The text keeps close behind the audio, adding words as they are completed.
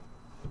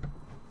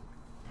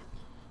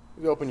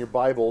You open your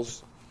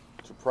Bibles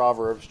to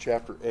Proverbs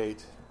chapter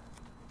 8.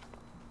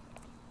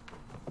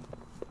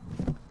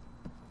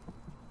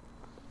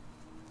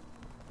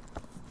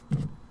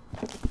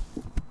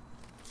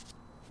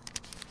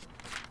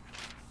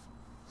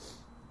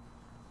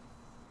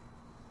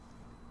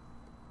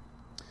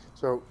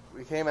 So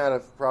we came out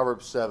of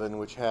Proverbs 7,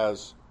 which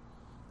has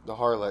the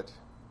harlot,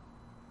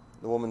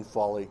 the woman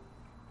folly.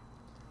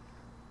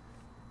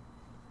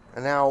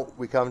 And now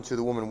we come to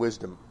the woman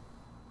wisdom.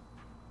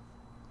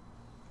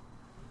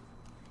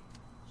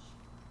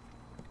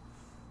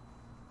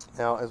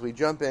 Now, as we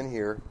jump in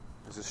here,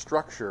 there's a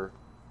structure.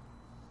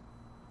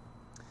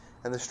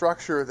 And the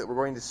structure that we're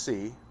going to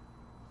see,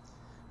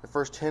 the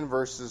first 10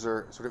 verses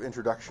are sort of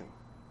introduction.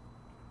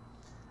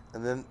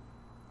 And then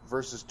the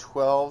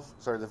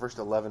first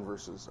 11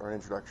 verses are an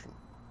introduction.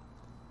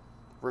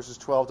 Verses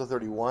 12 to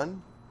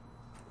 31,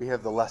 we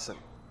have the lesson,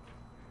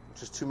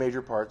 which is two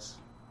major parts.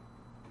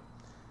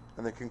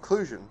 And the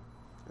conclusion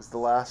is the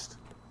last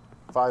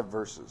 5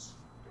 verses,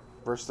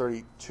 verse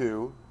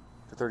 32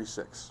 to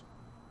 36.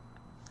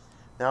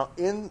 Now,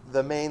 in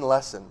the main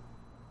lesson,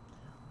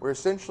 we're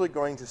essentially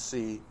going to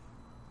see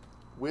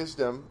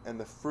wisdom and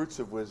the fruits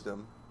of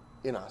wisdom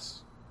in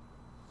us.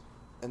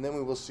 And then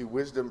we will see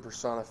wisdom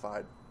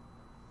personified.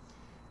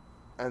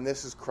 And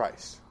this is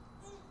Christ.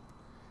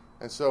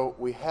 And so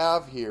we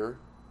have here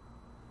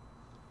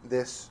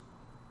this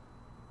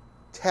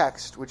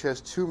text which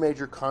has two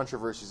major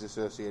controversies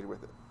associated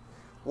with it.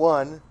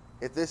 One,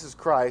 if this is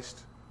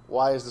Christ,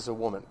 why is this a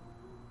woman?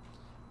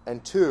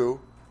 And two,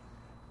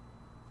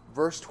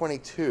 verse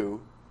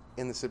 22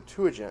 in the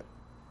Septuagint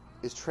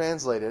is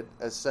translated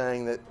as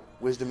saying that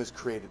wisdom is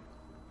created.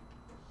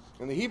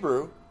 In the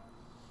Hebrew,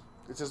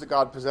 it says that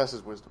God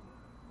possesses wisdom.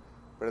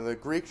 But in the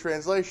Greek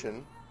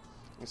translation,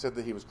 it said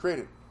that he was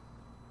created.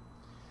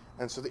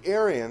 And so the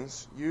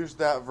Arians used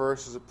that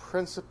verse as a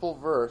principal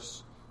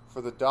verse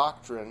for the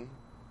doctrine,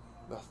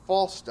 the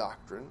false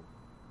doctrine,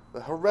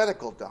 the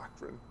heretical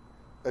doctrine,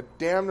 a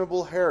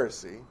damnable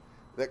heresy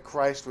that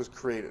Christ was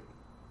created.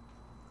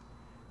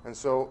 And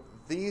so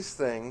these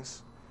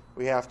things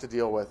we have to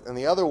deal with. And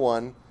the other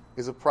one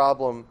is a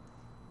problem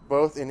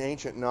both in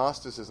ancient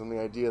Gnosticism, the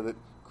idea that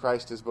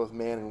Christ is both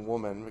man and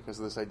woman, because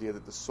of this idea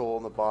that the soul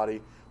and the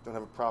body don't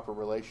have a proper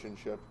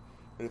relationship.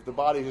 And if the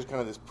body is just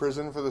kind of this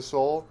prison for the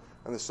soul,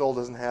 and the soul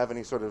doesn't have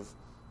any sort of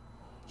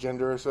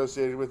gender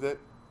associated with it,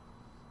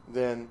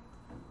 then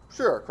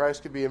sure,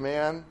 Christ could be a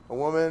man, a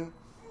woman,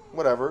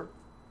 whatever.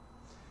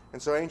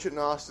 And so ancient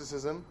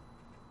Gnosticism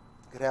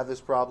could have this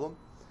problem.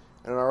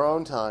 And in our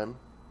own time,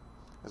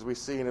 as we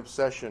see an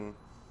obsession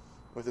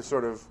with a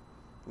sort of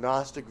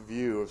Gnostic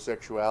view of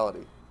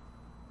sexuality,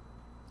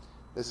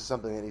 this is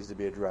something that needs to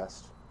be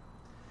addressed.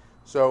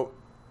 So,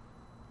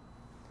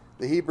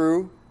 the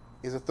Hebrew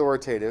is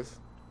authoritative,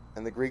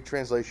 and the Greek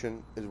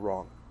translation is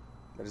wrong.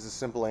 That is a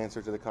simple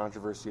answer to the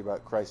controversy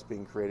about Christ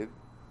being created.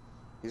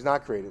 He's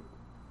not created.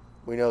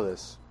 We know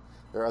this.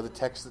 There are other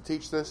texts that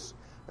teach this,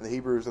 and the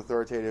Hebrew is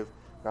authoritative,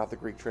 not the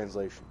Greek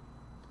translation.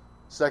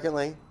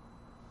 Secondly,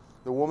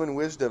 the woman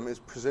wisdom is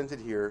presented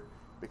here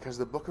because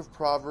the book of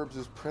Proverbs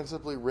is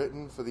principally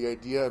written for the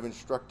idea of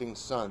instructing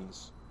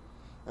sons.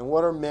 And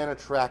what are men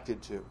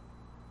attracted to?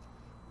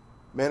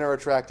 Men are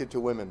attracted to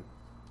women.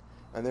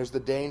 And there's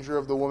the danger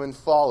of the woman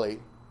folly,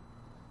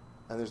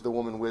 and there's the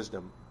woman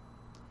wisdom,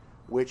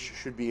 which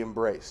should be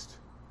embraced,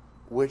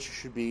 which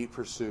should be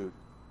pursued.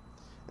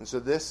 And so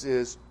this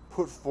is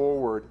put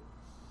forward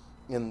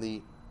in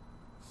the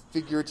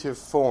figurative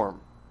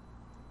form.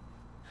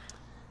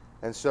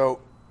 And so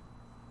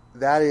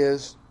that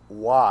is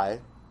why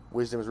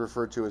wisdom is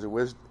referred to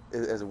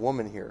as a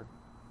woman here.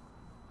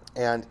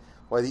 And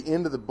why the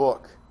end of the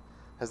book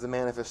has the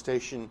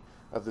manifestation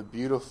of the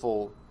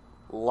beautiful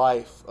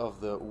life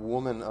of the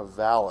woman of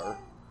valor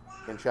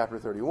in chapter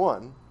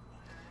 31.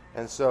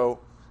 And so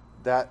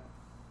that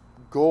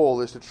goal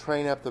is to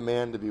train up the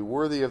man to be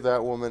worthy of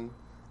that woman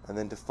and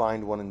then to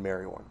find one and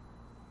marry one.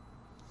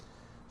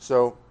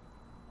 So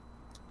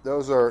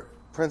those are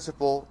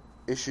principal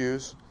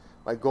issues.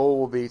 My goal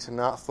will be to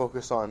not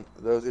focus on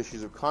those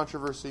issues of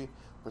controversy,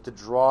 but to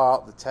draw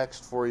out the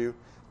text for you.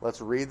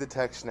 Let's read the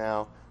text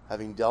now,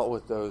 having dealt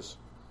with those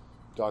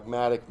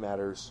dogmatic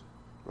matters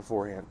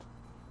beforehand.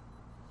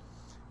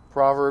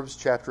 Proverbs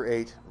chapter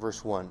 8,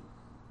 verse 1.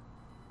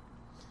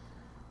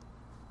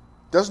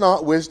 Does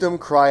not wisdom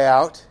cry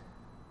out,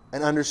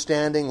 and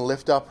understanding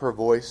lift up her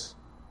voice?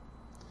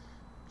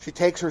 She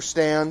takes her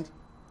stand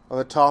on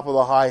the top of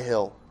the high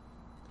hill,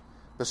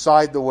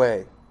 beside the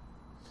way,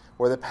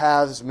 where the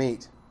paths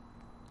meet.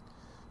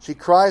 She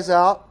cries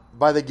out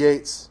by the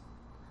gates,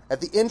 at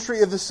the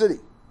entry of the city,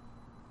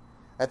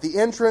 at the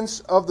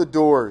entrance of the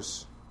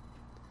doors.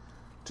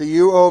 To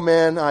you, O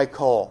men, I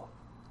call,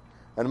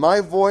 and my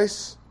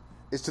voice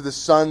is to the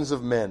sons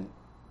of men.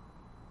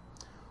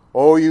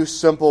 O you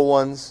simple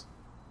ones,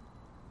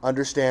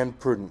 understand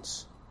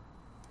prudence.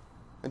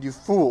 And you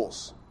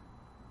fools,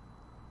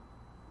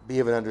 be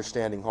of an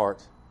understanding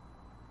heart.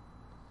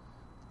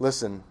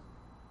 Listen,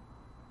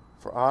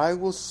 for I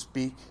will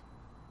speak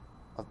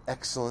of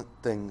excellent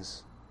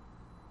things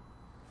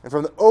And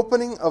from the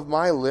opening of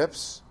my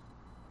lips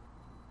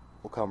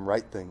will come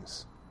right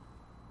things.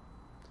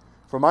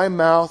 For my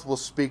mouth will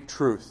speak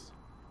truth.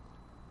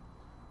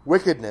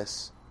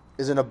 Wickedness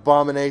is an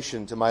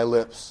abomination to my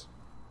lips.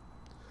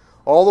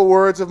 All the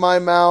words of my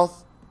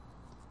mouth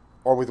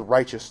are with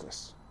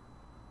righteousness.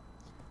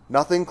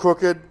 Nothing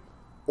crooked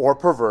or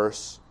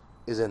perverse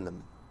is in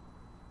them.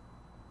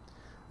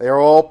 They are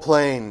all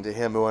plain to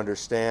him who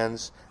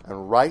understands,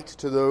 and right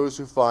to those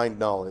who find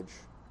knowledge.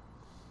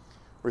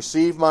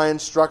 Receive my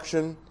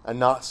instruction, and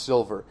not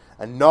silver,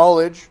 and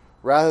knowledge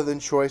rather than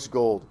choice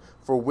gold.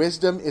 For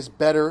wisdom is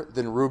better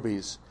than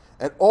rubies,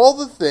 and all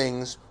the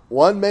things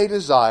one may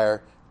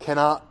desire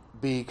cannot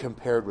be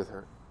compared with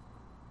her.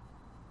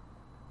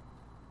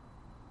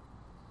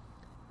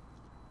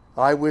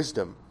 I,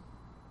 wisdom,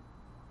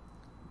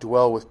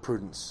 dwell with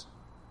prudence,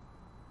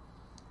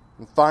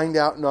 and find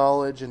out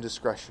knowledge and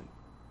discretion.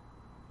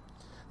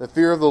 The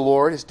fear of the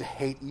Lord is to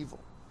hate evil,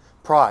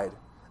 pride,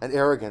 and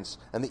arrogance,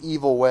 and the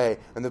evil way,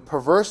 and the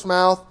perverse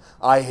mouth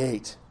I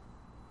hate.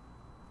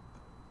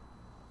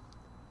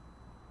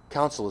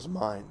 Counsel is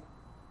mine,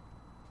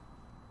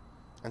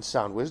 and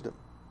sound wisdom.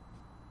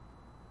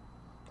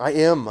 I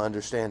am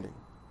understanding.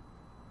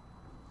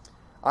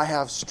 I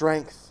have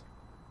strength.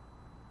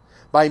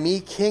 By me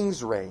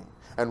kings reign,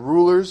 and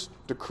rulers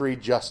decree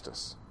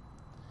justice.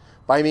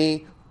 By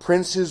me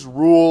princes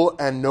rule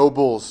and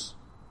nobles,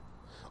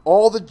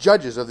 all the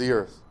judges of the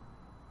earth.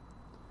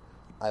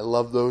 I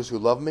love those who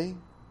love me,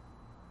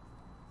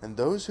 and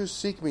those who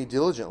seek me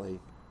diligently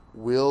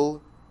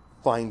will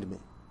find me.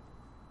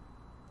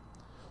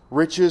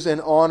 Riches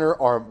and honor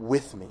are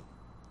with me,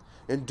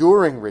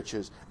 enduring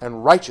riches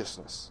and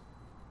righteousness.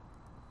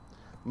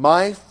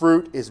 My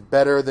fruit is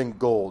better than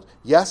gold,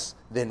 yes,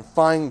 than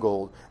fine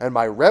gold, and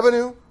my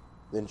revenue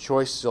than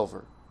choice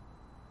silver.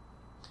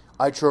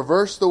 I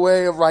traverse the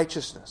way of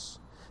righteousness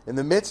in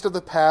the midst of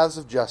the paths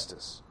of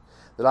justice,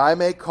 that I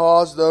may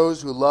cause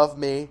those who love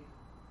me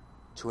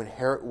to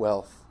inherit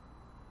wealth,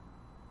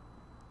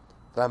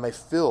 that I may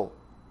fill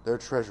their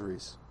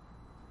treasuries.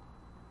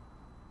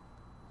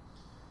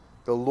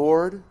 The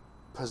Lord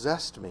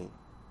possessed me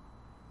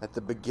at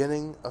the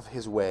beginning of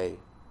his way,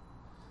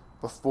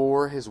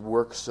 before his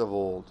works of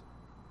old.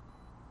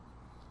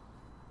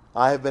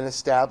 I have been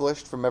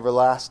established from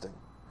everlasting,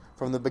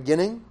 from the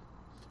beginning,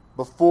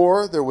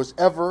 before there was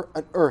ever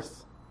an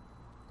earth.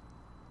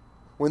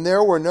 When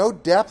there were no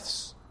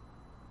depths,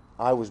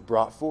 I was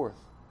brought forth.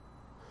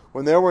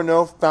 When there were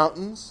no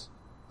fountains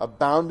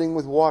abounding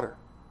with water.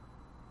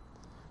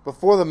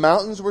 Before the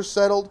mountains were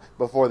settled,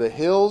 before the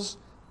hills,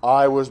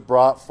 I was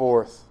brought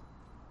forth.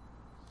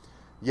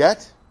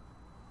 Yet,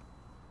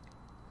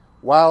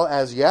 while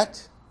as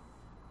yet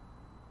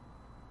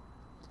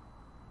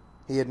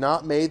he had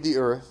not made the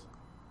earth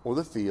or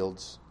the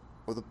fields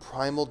or the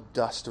primal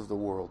dust of the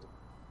world.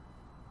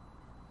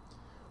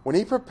 When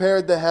he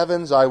prepared the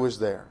heavens, I was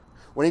there.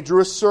 When he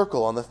drew a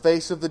circle on the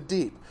face of the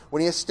deep.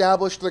 When he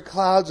established the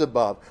clouds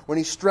above. When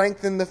he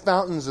strengthened the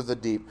fountains of the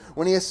deep.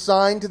 When he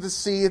assigned to the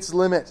sea its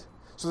limit,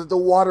 so that the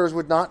waters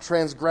would not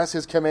transgress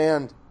his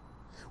command.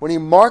 When he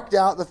marked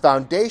out the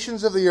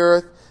foundations of the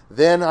earth,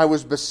 then I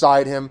was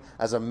beside him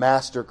as a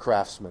master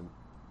craftsman.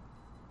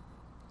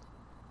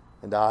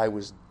 And I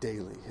was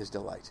daily his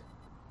delight,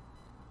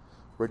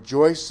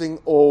 rejoicing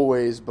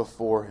always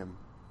before him,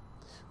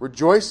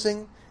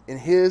 rejoicing in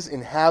his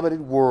inhabited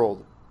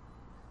world,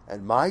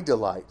 and my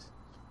delight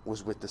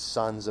was with the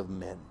sons of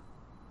men.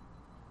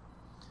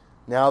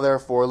 Now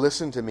therefore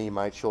listen to me,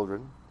 my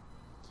children,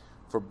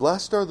 for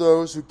blessed are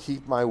those who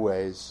keep my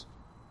ways.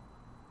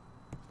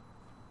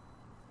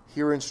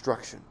 Hear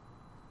instruction,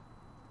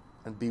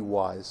 and be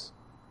wise,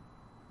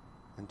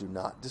 and do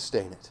not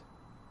disdain it.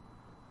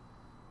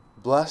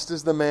 Blessed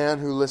is the man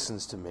who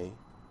listens to me,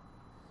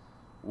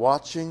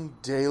 watching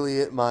daily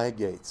at my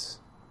gates,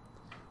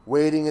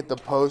 waiting at the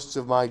posts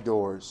of my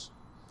doors.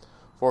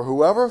 For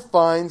whoever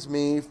finds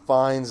me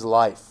finds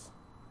life,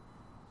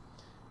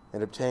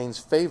 and obtains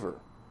favor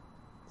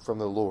from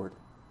the Lord.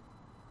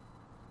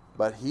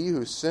 But he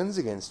who sins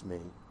against me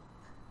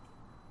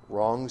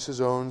wrongs his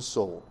own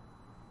soul.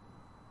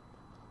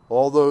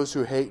 All those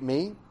who hate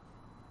me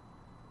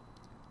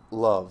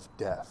love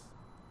death.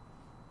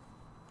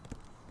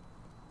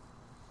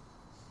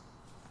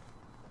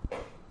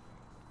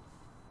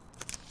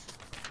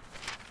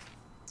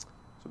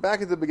 So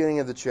back at the beginning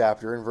of the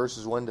chapter, in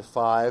verses 1 to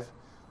 5,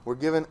 we're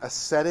given a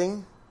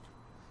setting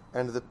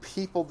and the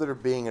people that are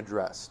being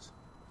addressed.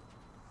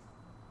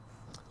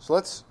 So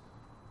let's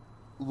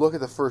look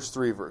at the first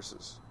 3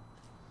 verses.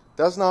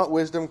 Does not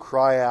wisdom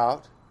cry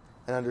out,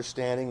 and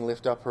understanding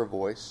lift up her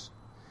voice?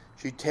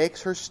 She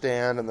takes her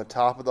stand on the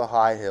top of the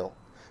high hill,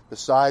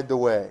 beside the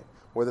way,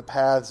 where the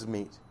paths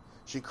meet.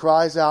 She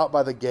cries out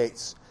by the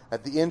gates,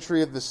 at the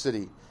entry of the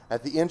city,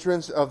 at the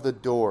entrance of the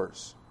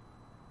doors.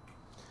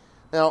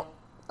 Now,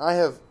 I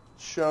have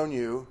shown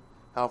you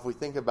how, if we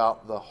think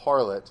about the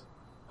harlot,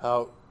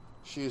 how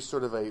she is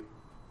sort of a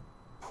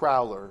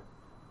prowler,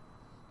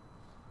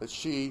 that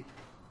she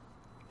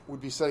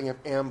would be setting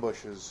up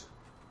ambushes.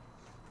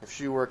 If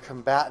she were a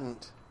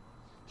combatant,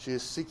 She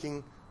is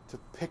seeking to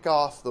pick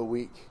off the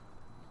weak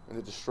and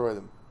to destroy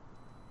them.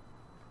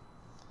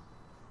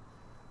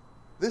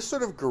 This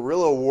sort of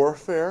guerrilla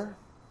warfare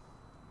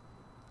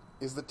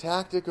is the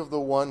tactic of the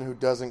one who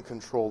doesn't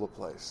control the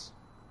place.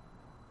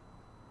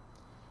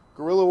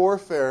 Guerrilla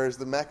warfare is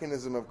the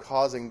mechanism of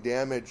causing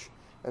damage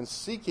and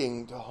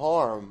seeking to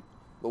harm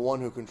the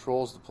one who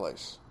controls the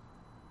place.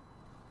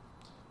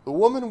 The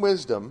woman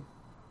wisdom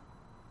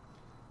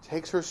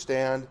takes her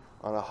stand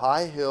on a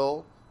high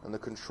hill on the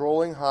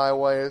controlling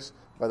highways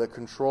by the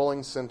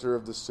controlling center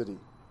of the city.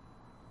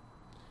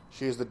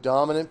 She is the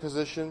dominant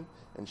position,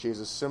 and she is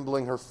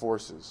assembling her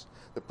forces.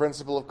 The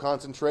principle of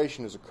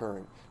concentration is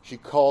occurring. She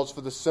calls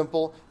for the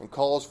simple and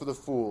calls for the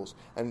fools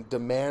and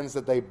demands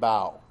that they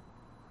bow.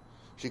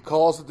 She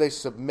calls that they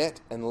submit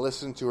and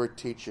listen to her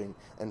teaching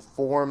and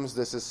forms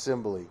this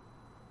assembly.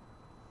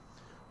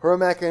 Her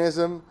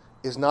mechanism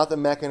is not the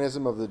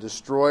mechanism of the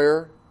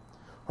destroyer.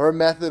 Her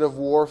method of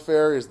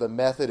warfare is the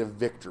method of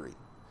victory.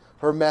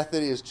 Her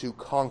method is to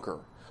conquer.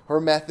 Her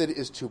method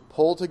is to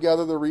pull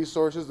together the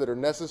resources that are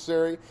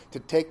necessary to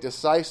take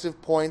decisive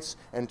points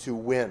and to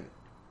win.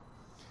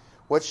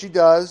 What she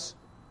does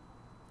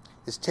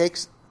is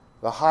takes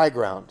the high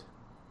ground.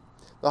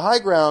 The high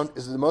ground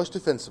is the most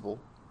defensible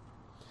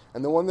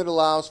and the one that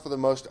allows for the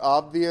most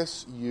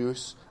obvious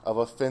use of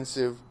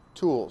offensive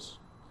tools,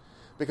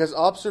 because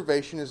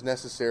observation is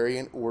necessary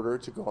in order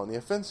to go on the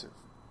offensive.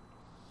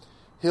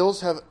 Hills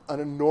have an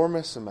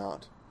enormous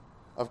amount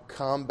of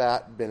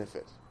combat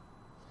benefit.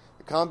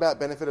 The combat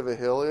benefit of a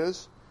hill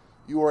is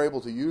you are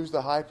able to use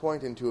the high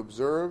point and to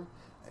observe,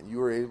 and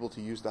you are able to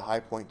use the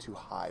high point to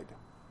hide.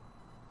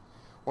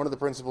 One of the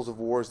principles of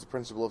war is the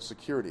principle of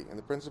security, and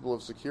the principle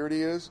of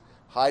security is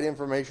hide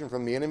information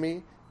from the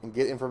enemy and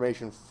get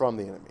information from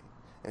the enemy,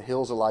 and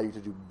hills allow you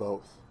to do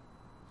both.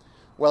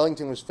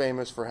 Wellington was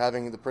famous for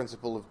having the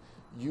principle of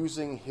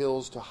using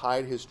hills to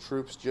hide his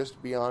troops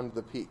just beyond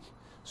the peak,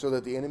 so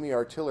that the enemy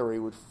artillery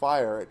would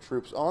fire at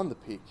troops on the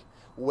peak,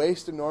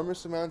 waste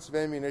enormous amounts of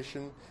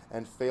ammunition,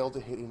 and fail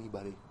to hit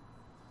anybody,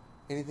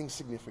 anything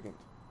significant.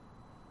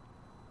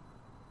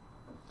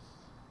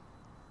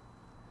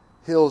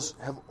 Hills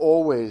have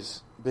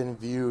always been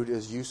viewed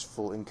as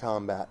useful in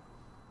combat.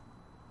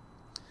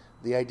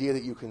 The idea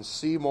that you can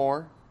see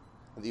more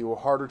and that you are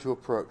harder to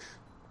approach.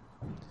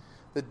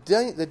 The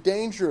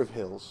danger of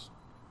hills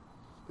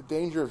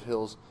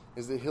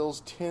is that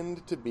hills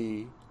tend to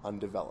be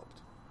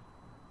undeveloped.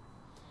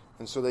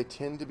 And so they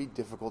tend to be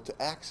difficult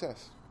to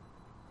access.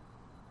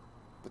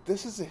 But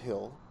this is a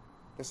hill.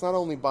 It's not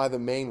only by the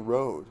main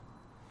road.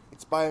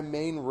 It's by a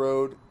main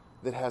road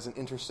that has an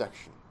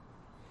intersection.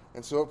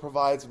 And so it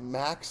provides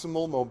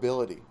maximal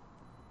mobility.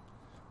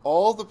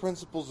 All the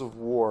principles of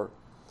war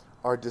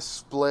are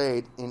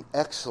displayed in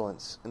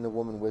excellence in the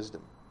woman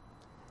wisdom.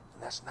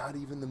 And that's not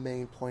even the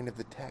main point of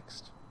the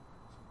text.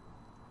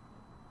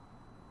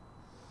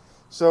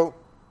 So,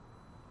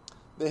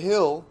 the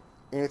hill,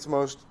 in its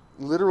most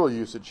literal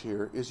usage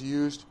here, is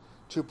used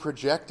to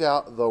project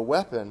out the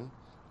weapon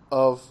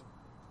of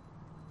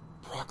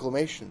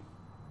proclamation.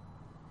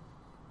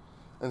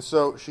 And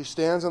so she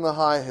stands on the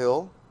high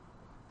hill,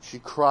 she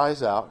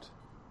cries out,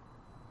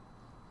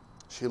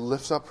 she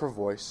lifts up her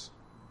voice,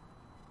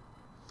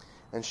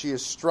 and she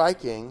is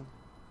striking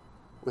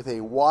with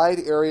a wide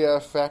area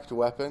effect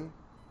weapon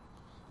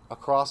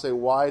across a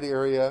wide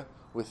area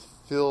with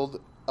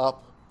filled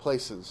up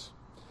places.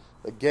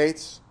 The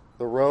gates,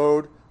 the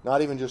road,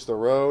 not even just the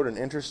road, an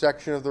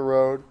intersection of the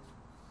road.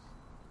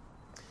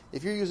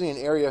 If you're using an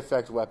area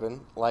effect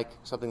weapon, like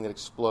something that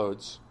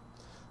explodes,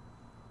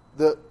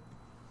 the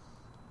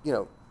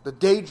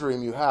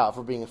daydream you have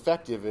for being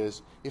effective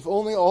is, if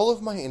only all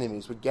of my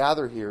enemies would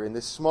gather here in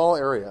this small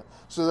area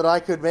so that I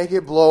could make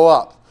it blow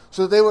up,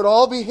 so that they would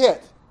all be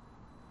hit.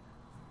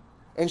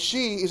 And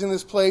she is in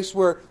this place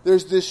where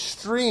there's this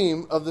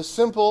stream of the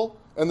simple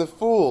and the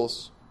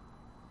fools,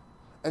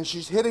 and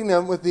she's hitting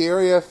them with the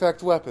area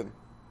effect weapon.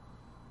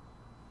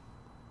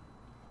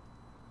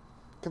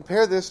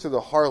 Compare this to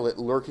the harlot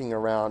lurking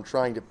around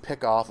trying to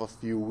pick off a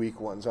few weak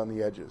ones on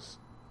the edges.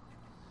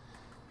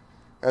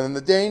 And then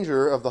the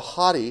danger of the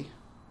haughty,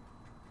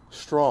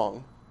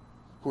 strong,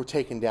 who are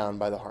taken down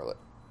by the harlot.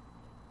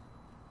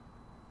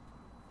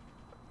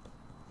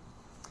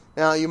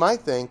 Now, you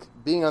might think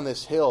being on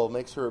this hill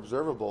makes her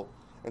observable.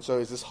 And so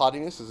is this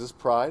haughtiness? Is this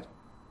pride?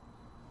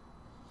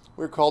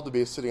 We're called to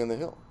be a city on the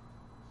hill.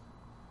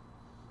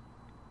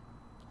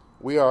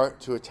 We are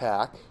to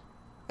attack.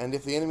 And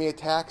if the enemy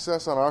attacks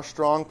us on our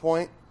strong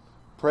point,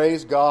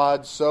 praise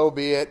God, so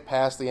be it,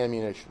 pass the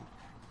ammunition.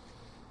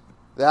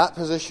 That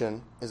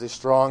position is a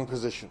strong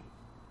position.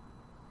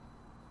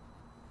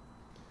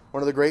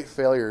 One of the great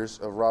failures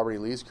of Robert E.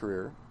 Lee's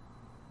career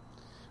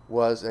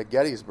was at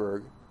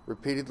Gettysburg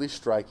repeatedly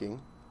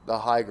striking the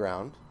high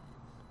ground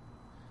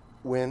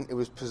when it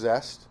was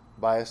possessed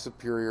by a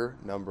superior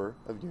number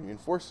of Union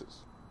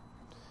forces.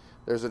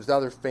 There's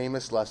another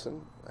famous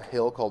lesson, a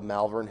hill called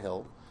Malvern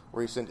Hill,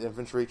 where he sent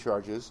infantry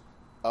charges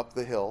up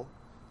the hill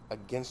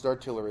against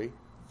artillery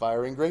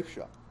firing grape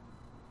shot.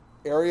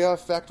 Area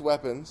effect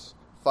weapons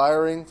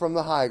firing from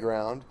the high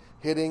ground,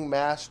 hitting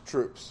massed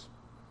troops.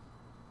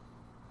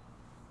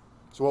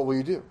 So what will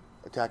you do?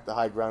 Attack the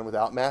high ground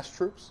without massed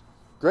troops?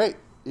 Great,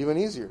 even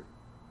easier.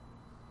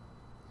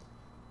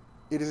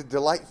 It is a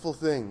delightful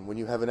thing when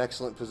you have an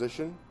excellent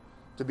position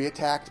to be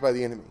attacked by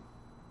the enemy.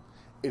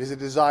 It is a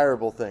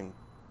desirable thing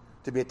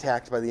to be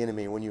attacked by the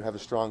enemy when you have a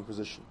strong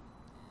position.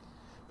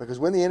 Because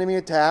when the enemy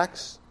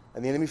attacks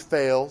and the enemy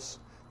fails,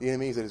 the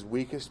enemy is at his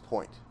weakest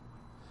point.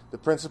 The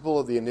principle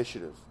of the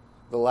initiative,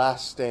 the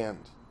last stand,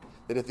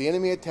 that if the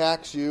enemy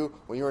attacks you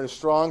when you're in a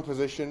strong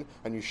position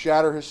and you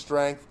shatter his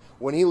strength,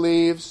 when he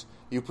leaves,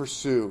 you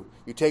pursue.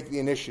 You take the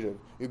initiative.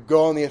 You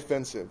go on the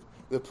offensive.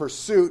 The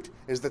pursuit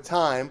is the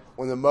time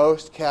when the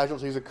most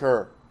casualties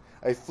occur.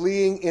 A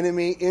fleeing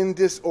enemy in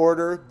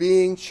disorder,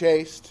 being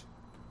chased.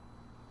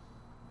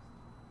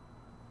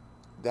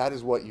 That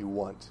is what you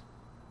want.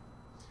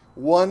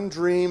 One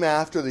dream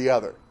after the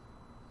other.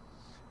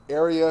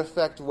 Area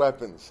effect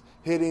weapons,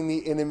 hitting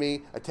the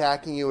enemy,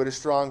 attacking you at a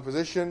strong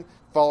position,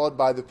 followed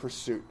by the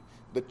pursuit,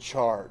 the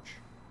charge.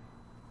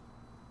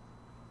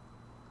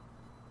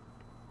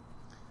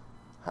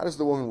 How does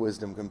the woman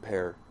wisdom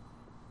compare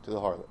to the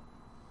harlot?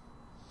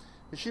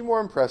 Is she more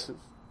impressive?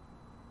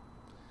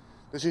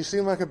 Does she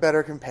seem like a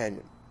better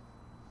companion?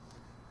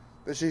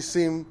 Does she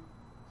seem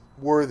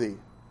worthy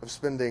of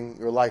spending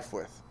your life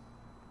with?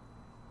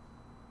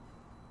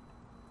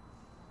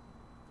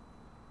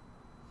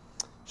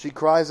 She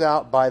cries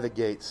out by the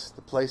gates,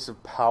 the place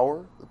of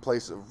power, the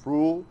place of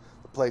rule,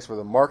 the place where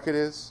the market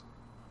is.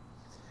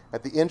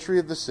 At the entry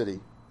of the city,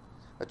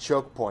 a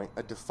choke point,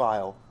 a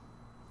defile.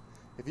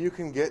 If you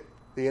can get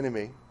the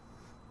enemy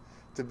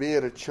to be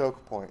at a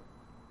choke point,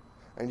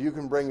 and you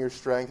can bring your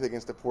strength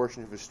against a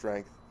portion of his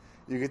strength,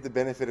 you get the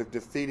benefit of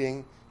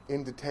defeating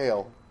in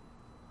detail.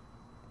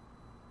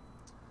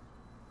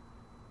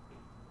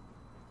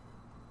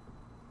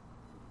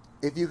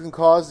 If you can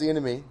cause the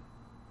enemy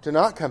to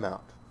not come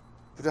out,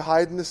 but to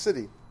hide in the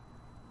city,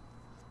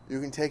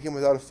 you can take him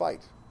without a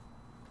fight.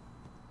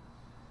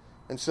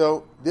 And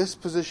so this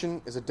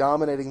position is a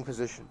dominating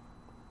position,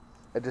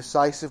 a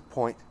decisive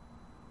point.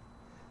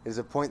 It is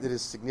a point that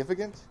is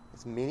significant,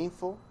 it's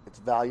meaningful, it's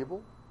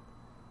valuable,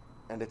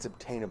 and it's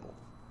obtainable.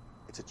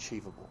 It's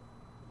achievable.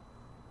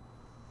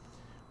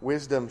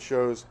 Wisdom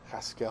shows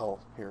haskel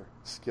here,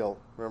 skill.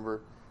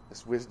 Remember,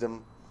 this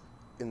wisdom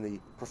in the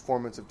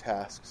performance of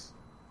tasks.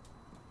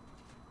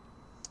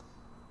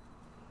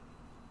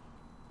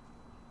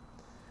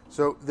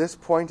 So this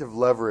point of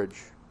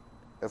leverage,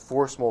 a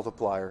force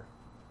multiplier,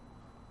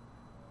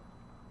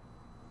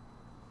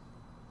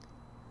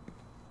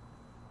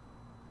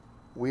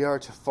 we are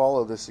to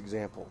follow this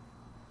example.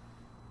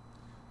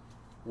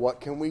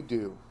 What can we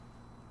do?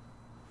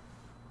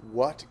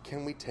 What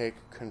can we take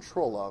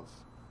control of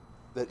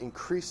that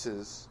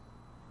increases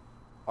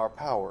our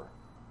power?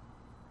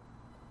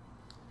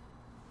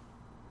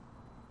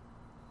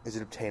 Is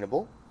it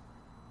obtainable?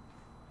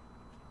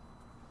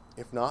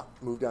 If not,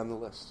 move down the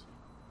list.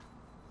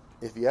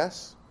 If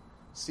yes,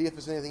 see if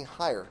there's anything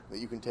higher that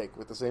you can take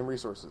with the same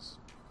resources.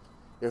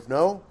 If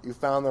no, you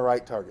found the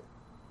right target.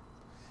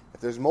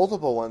 If there's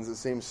multiple ones that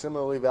seem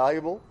similarly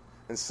valuable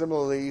and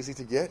similarly easy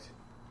to get,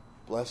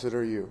 blessed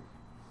are you.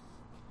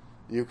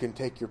 You can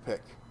take your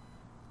pick.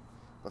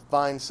 But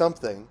find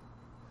something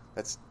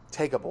that's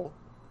takeable,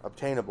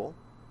 obtainable,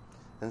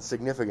 and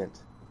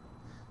significant.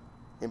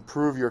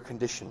 Improve your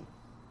condition.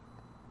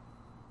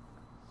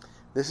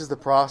 This is the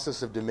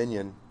process of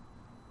dominion.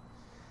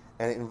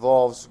 And it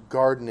involves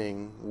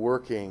gardening,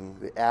 working,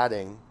 the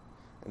adding,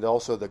 and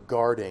also the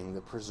guarding,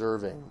 the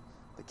preserving,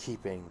 the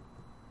keeping,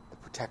 the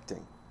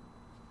protecting.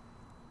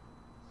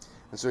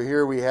 And so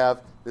here we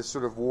have this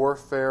sort of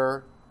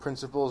warfare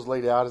principles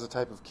laid out as a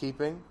type of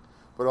keeping,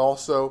 but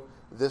also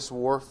this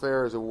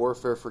warfare is a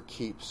warfare for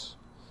keeps.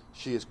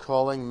 She is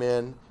calling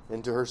men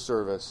into her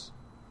service.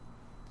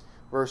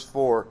 Verse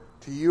 4,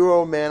 "To you,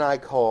 O men, I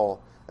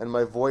call, and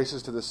my voice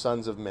is to the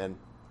sons of men."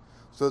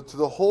 So to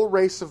the whole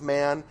race of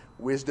man,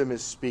 wisdom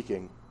is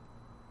speaking,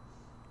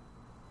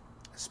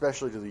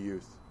 especially to the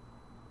youth.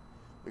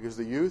 Because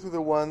the youth are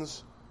the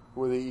ones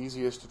who are the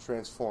easiest to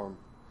transform.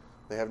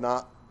 They have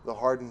not the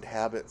hardened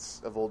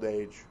habits of old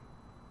age.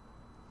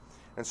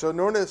 And so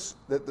notice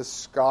that the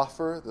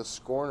scoffer, the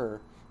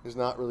scorner, is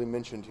not really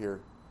mentioned here.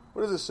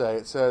 What does it say?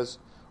 It says,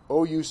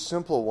 "O you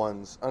simple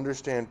ones,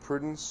 understand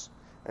prudence,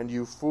 and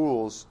you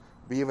fools,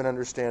 be of an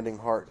understanding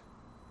heart."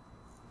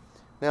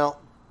 Now,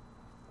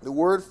 the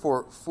word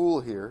for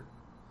fool here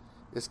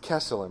is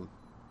keselim,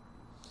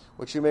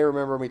 which you may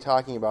remember me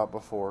talking about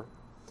before.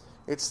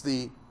 It's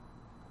the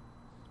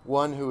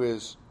one who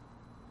is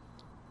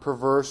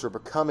perverse or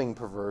becoming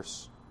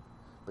perverse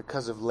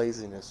because of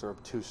laziness or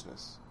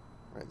obtuseness.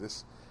 Right?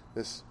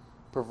 This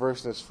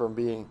perverseness from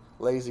being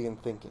lazy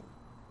and thinking.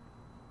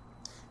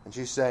 And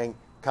she's saying,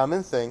 come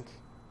and think,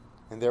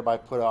 and thereby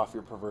put off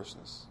your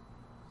perverseness.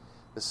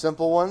 The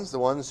simple ones, the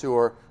ones who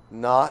are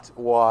not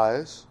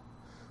wise,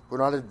 who are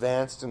not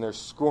advanced in their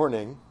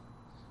scorning,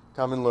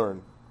 come and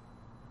learn.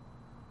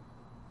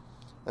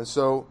 And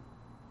so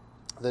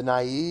the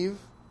naive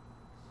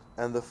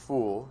and the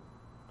fool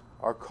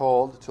are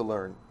called to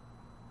learn.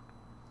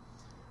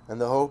 And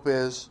the hope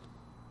is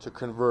to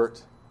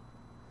convert.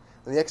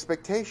 And the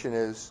expectation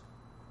is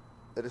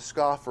that a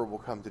scoffer will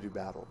come to do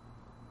battle.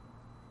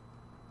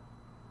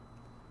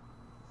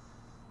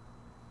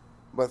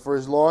 But for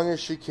as long as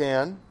she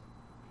can,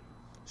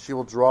 she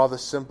will draw the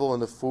simple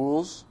and the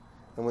fools.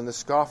 And when the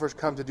scoffers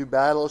come to do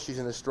battle, she's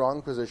in a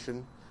strong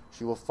position.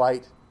 She will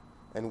fight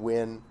and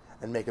win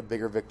and make a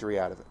bigger victory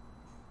out of it.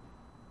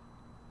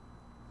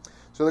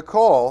 So the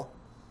call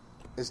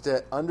is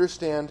to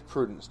understand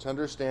prudence, to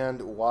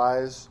understand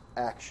wise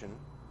action,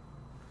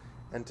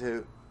 and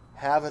to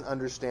have an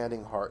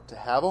understanding heart, to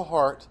have a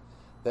heart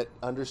that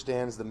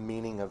understands the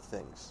meaning of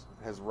things,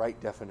 has right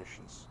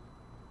definitions.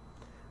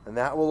 And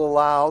that will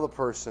allow the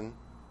person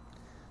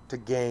to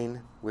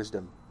gain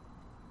wisdom.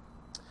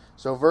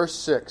 So verse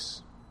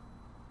 6,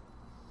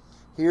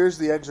 here's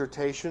the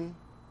exhortation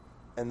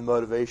and the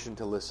motivation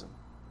to listen.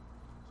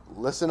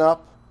 Listen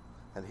up,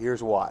 and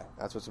here's why.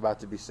 That's what's about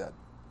to be said.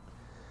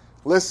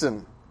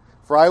 Listen,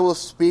 for I will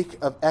speak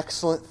of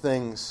excellent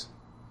things,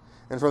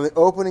 and from the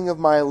opening of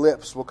my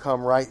lips will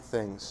come right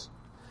things.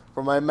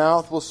 For my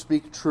mouth will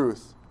speak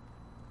truth.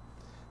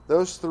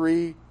 Those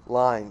 3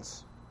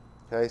 lines.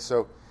 Okay,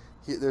 so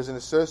there's an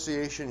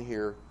association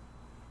here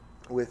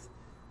with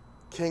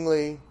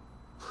kingly,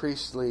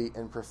 priestly,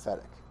 and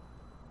prophetic.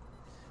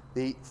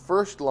 The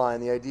first line,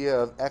 the idea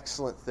of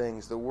excellent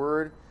things, the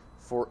word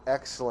for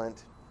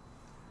excellent,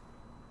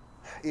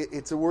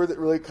 it's a word that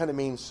really kind of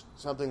means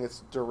something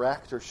that's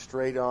direct or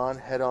straight on,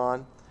 head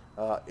on.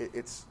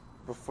 It's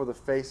before the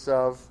face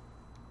of.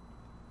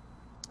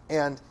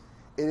 And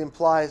it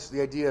implies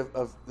the idea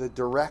of the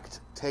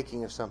direct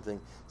taking of something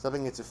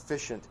that's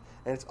efficient.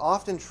 And it's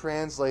often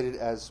translated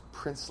as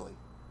princely.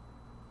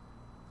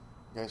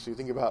 Okay, so you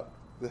think about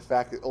the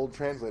fact that old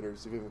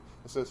translators have even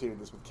associated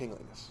this with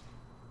kingliness,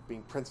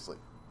 being princely.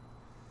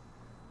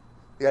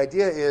 The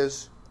idea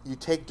is you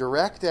take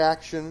direct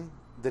action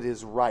that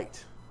is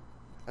right,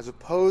 as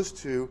opposed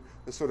to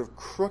the sort of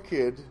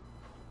crooked,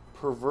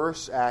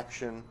 perverse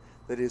action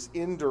that is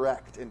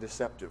indirect and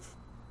deceptive.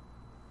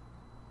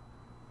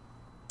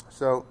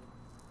 So,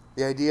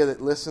 the idea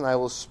that, listen, I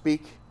will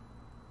speak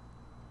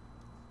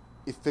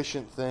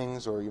efficient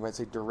things, or you might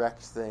say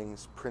direct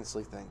things,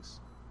 princely things.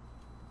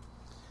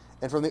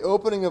 And from the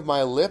opening of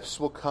my lips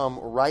will come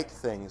right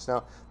things.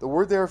 Now, the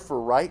word there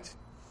for right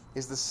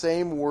is the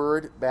same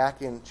word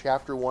back in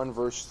chapter 1,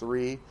 verse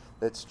 3,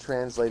 that's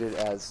translated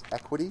as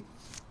equity.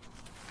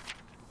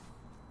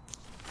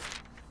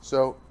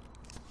 So,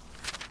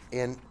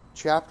 in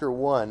chapter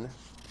 1,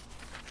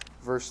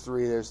 verse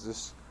 3, there's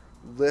this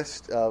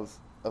list of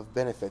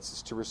benefits.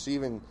 It's to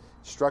receive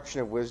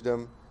instruction of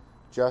wisdom,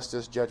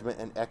 justice, judgment,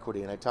 and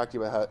equity. And I talked to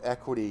you about how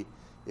equity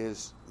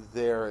is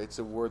there. It's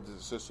a word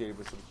that's associated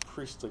with sort of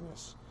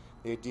priestliness.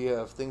 The idea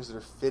of things that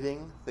are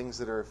fitting, things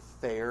that are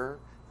fair,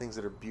 things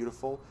that are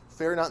beautiful.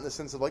 Fair not in the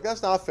sense of like,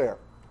 that's not fair,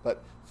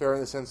 but fair in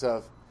the sense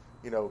of,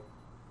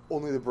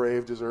 only the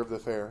brave deserve the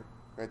fair,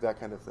 right? That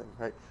kind of thing,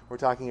 right? We're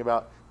talking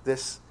about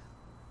this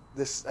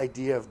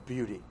idea of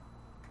beauty.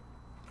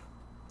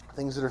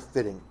 Things that are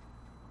fitting.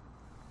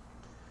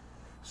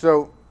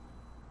 So,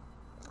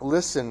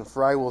 listen,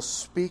 for I will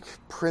speak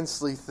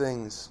princely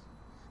things.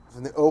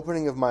 From the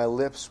opening of my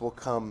lips will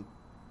come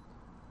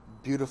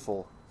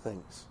beautiful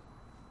things.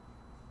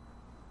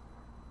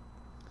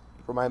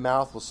 For my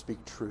mouth will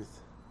speak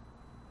truth.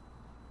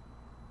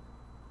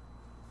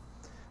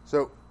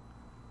 So,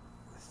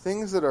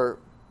 things that are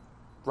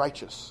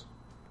righteous,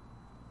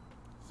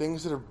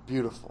 things that are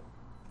beautiful,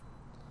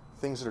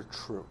 things that are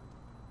true.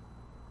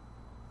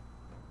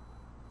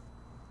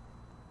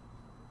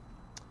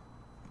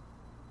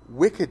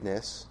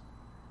 Wickedness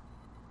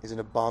is an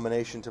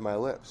abomination to my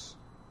lips.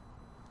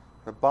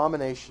 An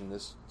abomination,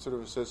 this sort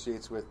of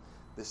associates with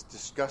this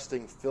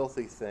disgusting,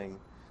 filthy thing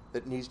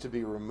that needs to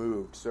be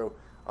removed. So,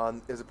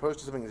 as opposed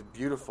to something that's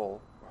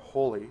beautiful or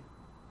holy,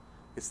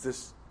 it's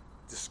this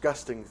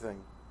disgusting thing.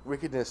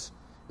 Wickedness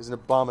is an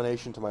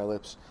abomination to my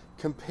lips.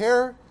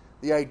 Compare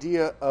the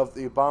idea of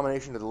the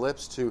abomination to the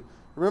lips to,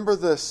 remember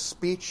the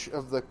speech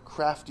of the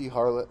crafty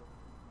harlot?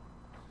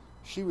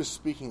 She was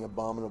speaking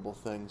abominable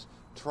things,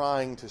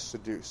 trying to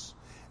seduce.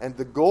 And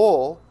the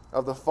goal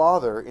of the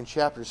father in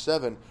chapter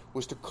 7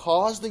 was to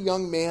cause the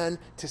young man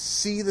to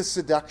see the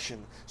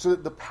seduction, so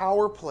that the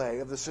power play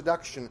of the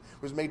seduction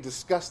was made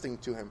disgusting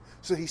to him.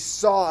 So he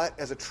saw it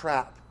as a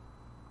trap.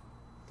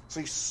 So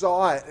he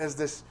saw it as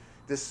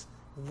this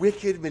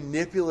wicked,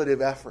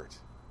 manipulative effort.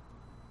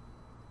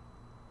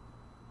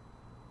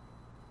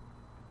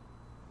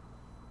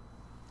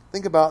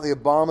 Think about the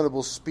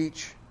abominable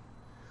speech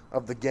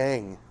of the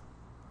gang.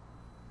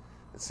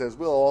 It says,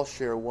 we'll all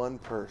share one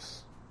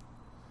purse.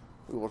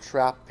 We will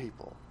trap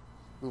people.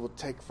 We will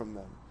take from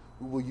them.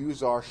 We will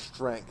use our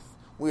strength.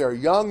 We are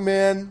young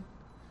men,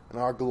 and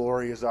our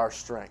glory is our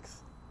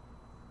strength.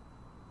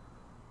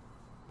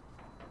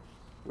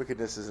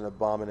 Wickedness is an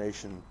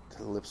abomination to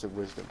the lips of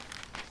wisdom.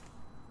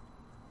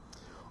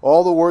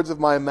 All the words of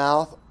my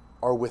mouth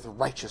are with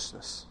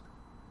righteousness.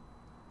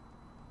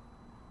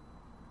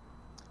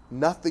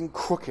 nothing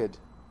crooked.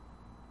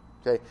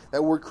 Okay,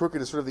 that word crooked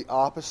is sort of the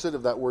opposite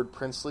of that word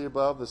princely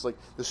above. It's like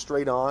the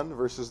straight on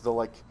versus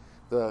the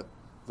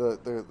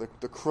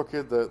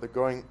crooked, the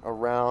going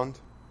around.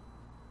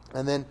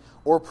 And then,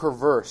 or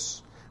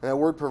perverse. And that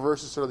word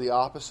perverse is sort of the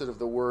opposite of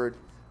the word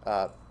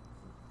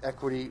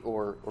equity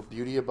or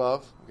beauty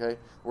above. Okay,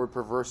 the word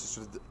perverse is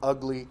sort of the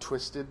ugly,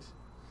 twisted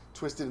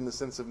in the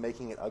sense of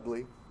making it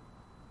ugly.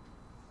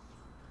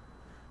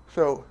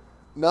 So,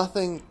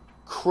 nothing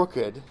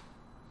crooked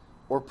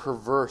or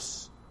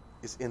perverse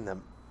is in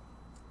them.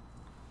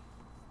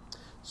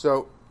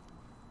 So,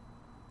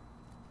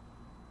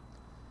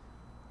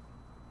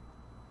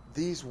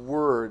 these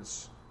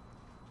words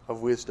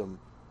of wisdom,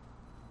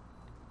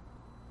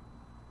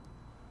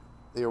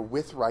 they are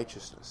with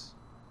righteousness.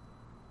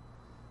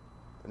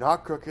 They're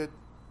not crooked,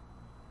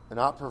 they're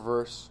not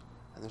perverse,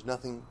 and there's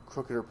nothing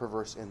crooked or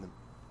perverse in them.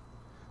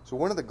 So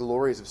one of the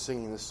glories of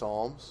singing the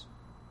Psalms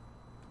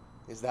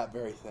is that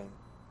very thing.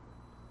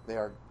 They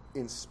are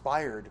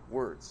inspired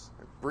words.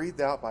 They're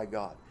breathed out by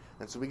God.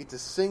 And so we get to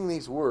sing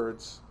these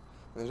words,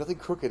 and there's nothing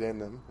crooked in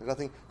them. There's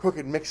nothing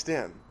crooked mixed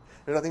in.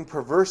 There's nothing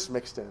perverse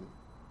mixed in.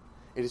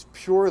 It is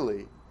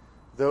purely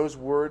those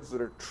words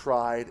that are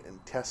tried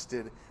and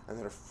tested and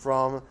that are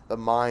from the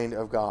mind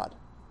of God.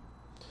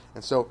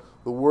 And so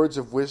the words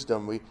of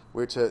wisdom,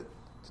 we're to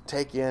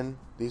take in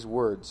these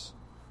words.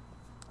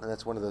 And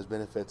that's one of those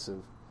benefits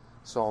of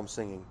psalm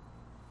singing.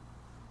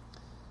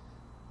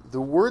 The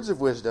words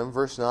of wisdom,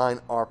 verse 9,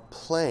 are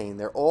plain.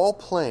 They're all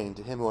plain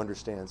to him who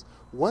understands.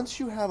 Once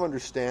you have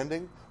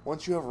understanding,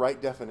 once you have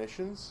right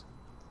definitions,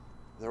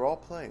 they're all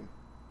plain.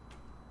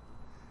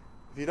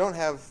 If you don't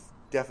have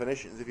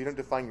definitions, if you don't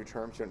define your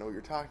terms, you don't know what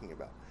you're talking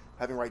about.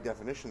 Having right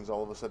definitions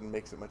all of a sudden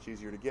makes it much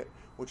easier to get,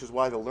 which is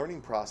why the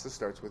learning process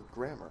starts with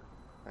grammar.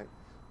 Right?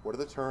 What are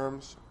the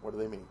terms? What do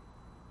they mean?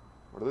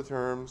 What are the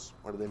terms?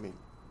 What do they mean?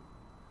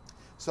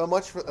 So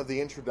much of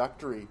the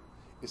introductory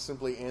is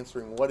simply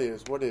answering what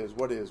is. Look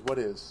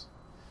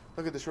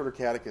at the Shorter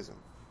Catechism.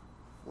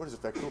 What is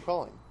effectual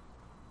calling?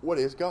 What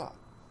is God?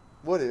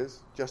 What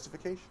is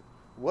justification?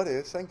 What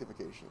is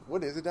sanctification?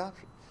 What is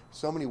adoption?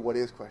 So many what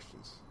is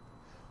questions.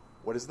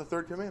 What is the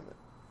third commandment?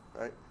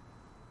 Right?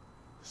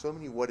 So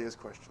many what is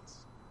questions.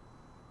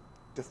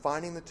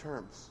 Defining the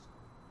terms.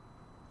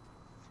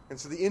 And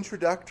so the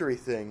introductory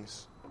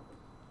things,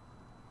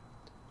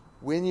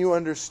 when you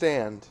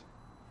understand,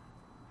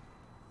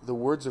 the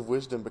words of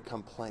wisdom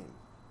become plain,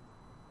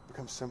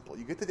 become simple.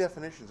 You get the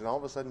definitions, and all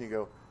of a sudden you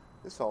go,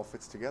 this all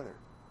fits together.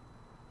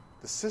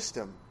 The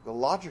system, the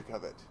logic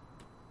of it,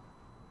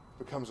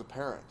 becomes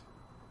apparent.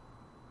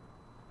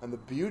 And the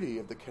beauty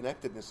of the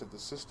connectedness of the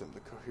system,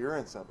 the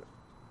coherence of it,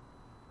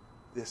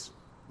 this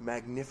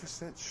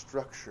magnificent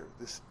structure,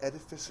 this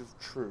edifice of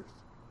truth.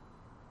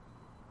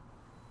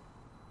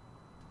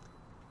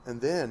 And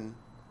then,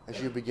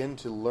 as you begin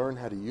to learn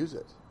how to use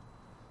it,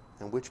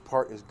 and which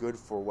part is good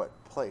for what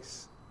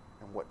place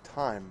and what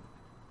time,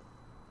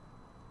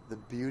 the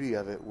beauty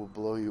of it will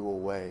blow you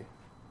away.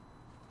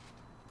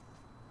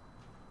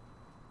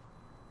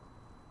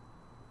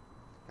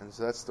 And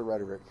so that's the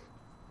rhetoric.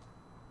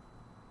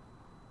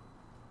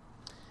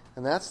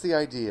 And that's the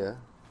idea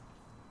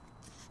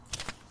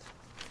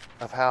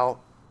of how,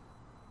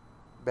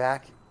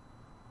 back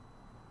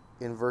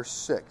in verse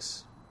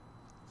 6,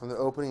 from the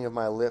opening of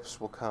my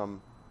lips will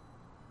come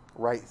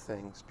right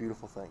things,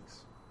 beautiful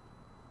things.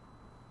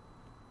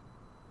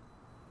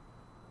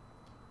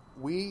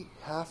 We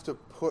have to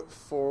put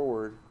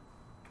forward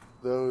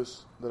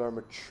those that are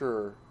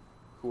mature,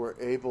 who are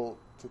able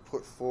to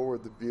put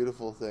forward the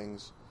beautiful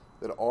things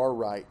that are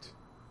right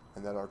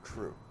and that are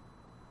true.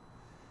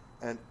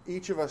 And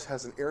each of us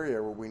has an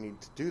area where we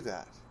need to do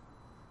that.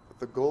 But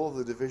the goal of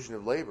the division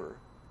of labor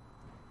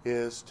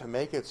is to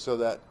make it so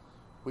that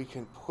we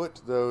can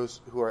put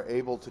those who are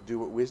able to do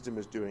what wisdom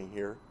is doing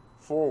here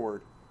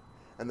forward.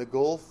 And the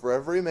goal for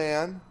every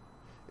man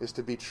is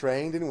to be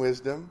trained in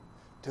wisdom,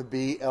 to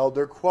be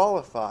elder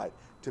qualified,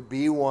 to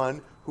be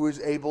one who is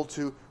able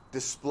to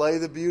display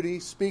the beauty,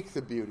 speak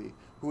the beauty,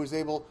 who is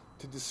able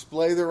to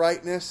display the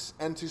rightness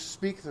and to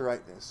speak the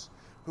rightness,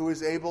 who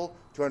is able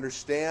to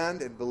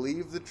understand and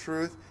believe the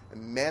truth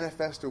and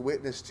manifest a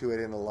witness to it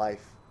in a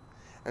life.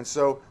 And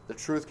so the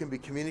truth can be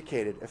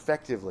communicated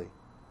effectively.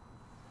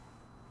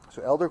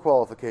 So elder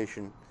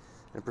qualification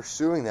and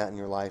pursuing that in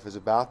your life is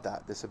about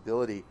that, this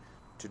ability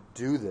to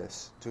do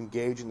this, to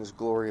engage in this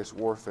glorious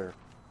warfare.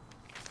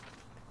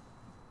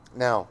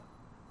 Now,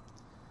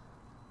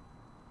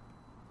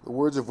 the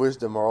words of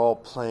wisdom are all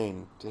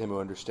plain to him who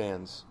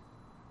understands.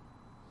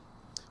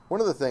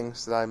 One of the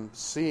things that I'm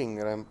seeing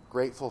that I'm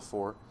grateful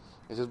for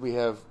is as we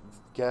have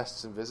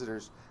guests and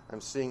visitors,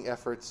 I'm seeing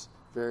efforts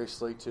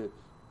variously to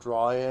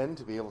draw in,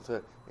 to be able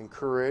to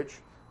encourage,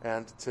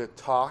 and to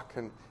talk,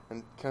 and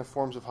kind of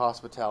forms of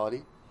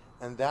hospitality.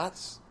 And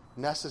that's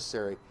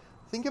necessary.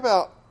 Think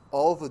about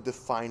all of the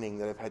defining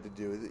that I've had to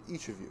do,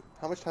 each of you.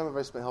 How much time have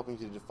I spent helping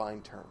you to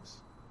define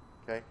terms?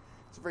 Okay?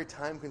 It's a very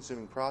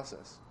time-consuming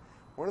process.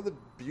 One of the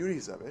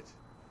beauties of it,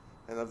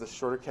 and of the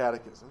Shorter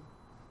Catechism,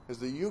 is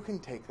that you can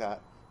take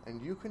that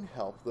and you can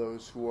help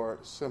those who are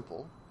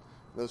simple,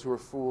 those who are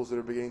fools that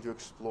are beginning to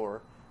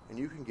explore, and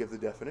you can give the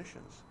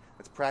definitions.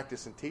 It's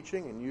practice in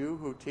teaching, and you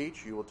who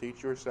teach, you will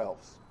teach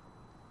yourselves.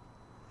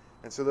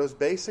 And so those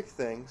basic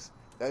things,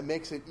 that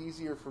makes it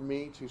easier for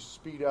me to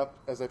speed up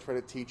as I try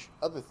to teach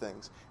other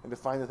things and to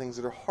find the things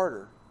that are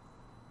harder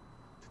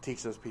to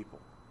teach those people.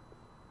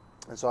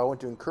 And so I want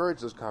to encourage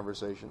those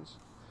conversations,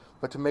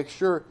 but to make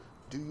sure,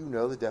 do you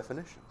know the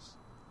definitions?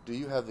 Do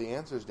you have the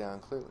answers down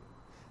clearly?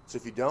 So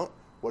if you don't,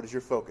 what is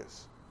your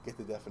focus? Get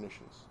the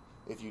definitions.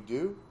 If you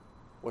do,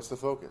 what's the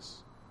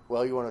focus?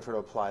 Well, you want to try to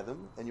apply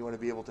them, and you want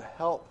to be able to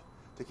help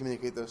to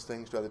communicate those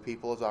things to other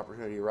people as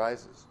opportunity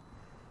arises.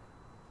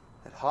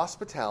 And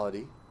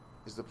hospitality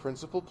is the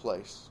principal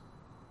place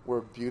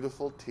where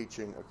beautiful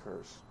teaching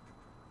occurs.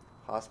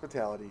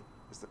 Hospitality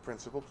is the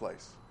principal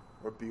place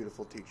where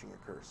beautiful teaching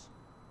occurs.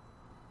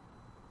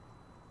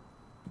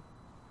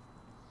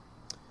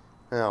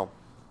 Now,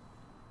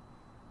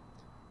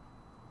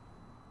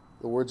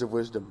 the words of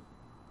wisdom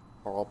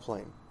are all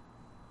plain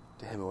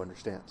to him who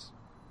understands,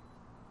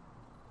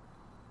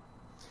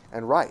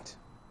 and right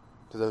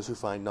to those who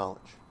find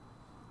knowledge.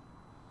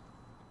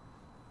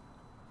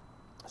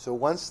 So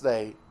once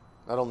they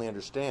not only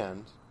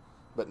understand,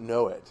 but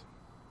know it,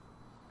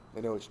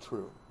 they know it's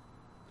true.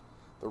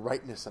 The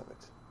rightness of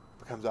it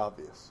becomes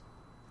obvious.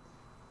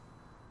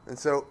 And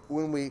so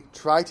when we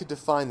try to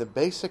define the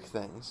basic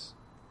things,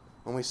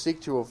 when we seek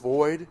to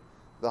avoid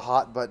the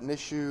hot button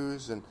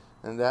issues and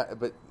that,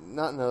 but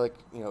not in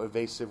a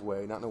evasive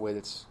way, not in a way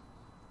that's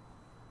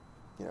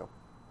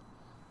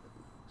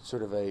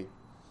sort of a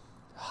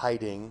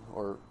hiding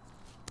or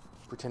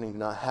pretending to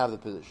not have the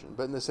position,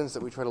 but in the sense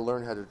that we try to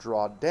learn how to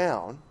draw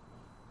down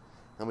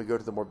and we go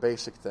to the more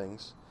basic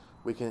things,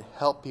 we can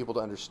help people to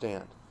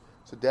understand.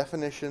 So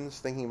definitions,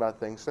 thinking about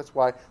things, that's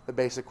why the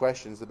basic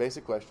questions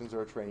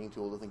are a training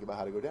tool to think about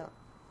how to go down.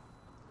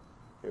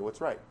 Okay, what's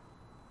right?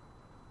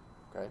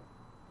 Okay.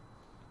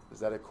 Does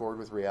that accord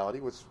with reality?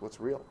 What's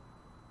real?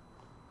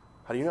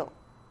 How do you know?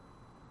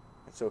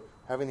 And so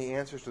having the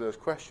answers to those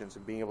questions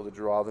and being able to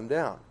draw them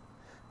down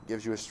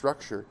gives you a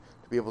structure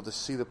to be able to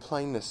see the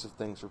plainness of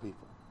things for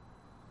people.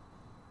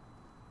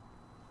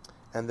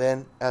 And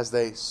then as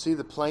they see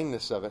the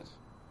plainness of it,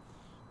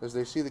 as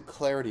they see the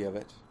clarity of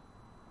it,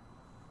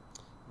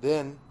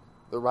 then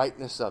the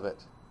rightness of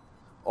it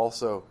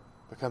also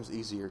becomes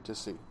easier to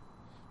see.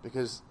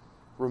 Because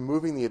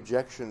removing the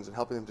objections and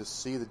helping them to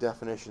see the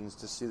definitions,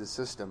 to see the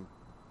system,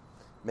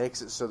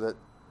 makes it so that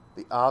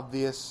the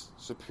obvious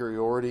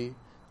superiority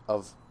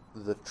of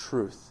the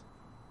truth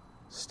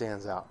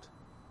stands out.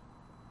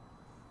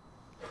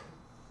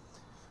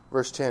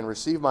 Verse 10,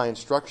 receive my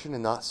instruction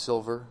and not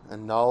silver,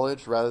 and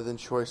knowledge rather than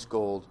choice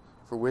gold,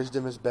 for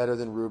wisdom is better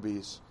than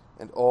rubies,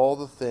 and all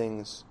the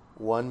things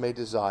one may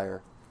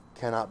desire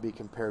cannot be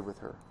compared with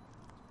her.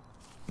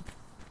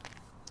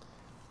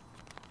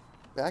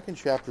 Back in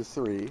chapter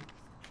 3,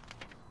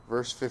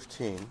 verse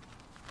 15,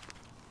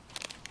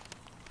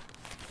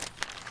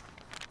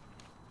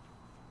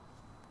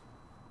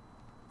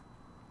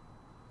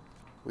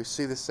 we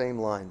see the same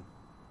line.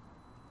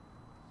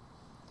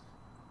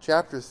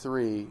 Chapter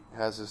 3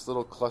 has this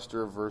little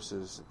cluster of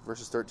verses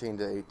 13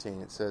 to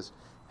 18. It says,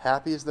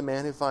 happy is the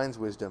man who finds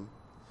wisdom,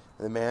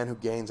 and the man who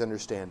gains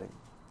understanding.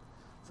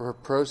 For her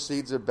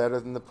proceeds are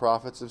better than the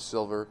profits of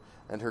silver,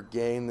 and her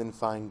gain than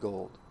fine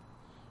gold.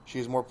 She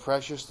is more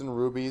precious than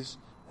rubies,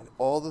 and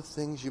all the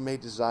things you may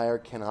desire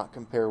cannot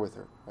compare with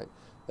her. Right?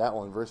 That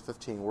one, verse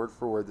 15, word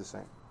for word the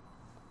same.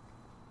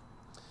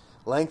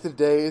 Length of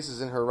days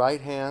is in her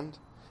right hand,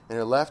 and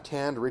her left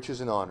hand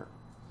riches and honor.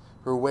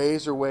 Her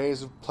ways are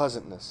ways of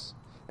pleasantness,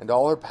 and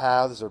all her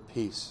paths are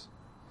peace.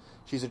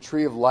 She is a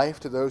tree of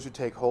life to those who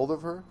take hold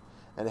of her,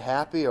 and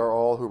happy are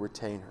all who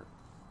retain her.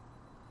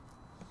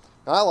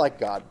 Now, I like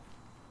God.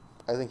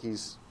 I think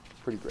he's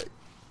pretty great.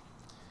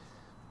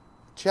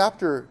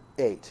 Chapter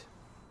 8,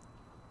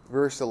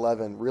 verse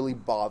 11, really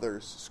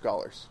bothers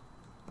scholars.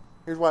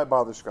 Here's why it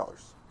bothers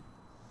scholars.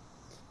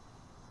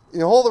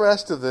 In all the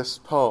rest of this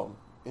poem,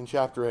 in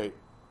chapter 8,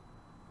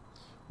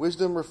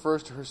 wisdom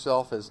refers to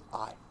herself as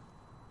I.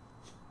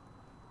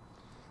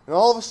 And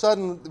all of a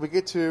sudden, we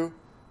get to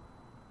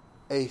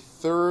a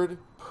third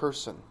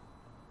person.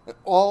 And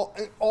all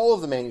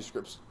of the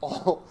manuscripts,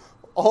 all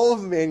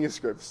of the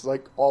manuscripts,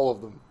 like all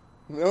of them,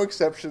 no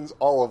exceptions,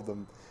 all of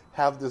them,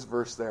 have this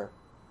verse there.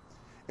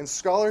 And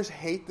scholars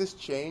hate this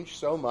change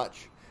so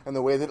much, and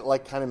the way that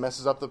it kind of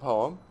messes up the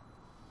poem,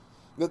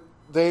 that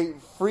they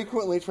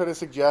frequently try to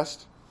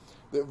suggest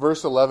that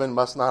verse 11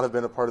 must not have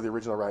been a part of the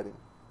original writing.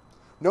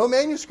 No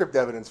manuscript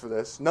evidence for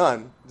this.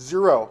 None.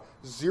 Zero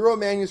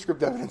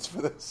manuscript evidence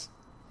for this.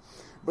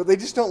 But they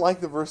just don't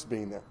like the verse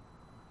being there.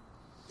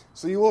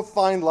 So you will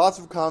find lots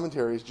of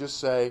commentaries just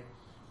say,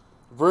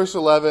 verse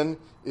 11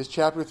 is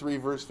chapter 3,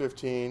 verse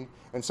 15,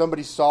 and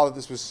somebody saw that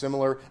this was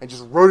similar and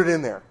just wrote it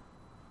in there.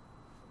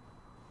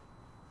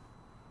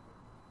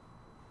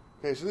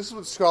 Okay, so this is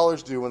what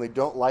scholars do when they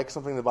don't like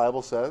something the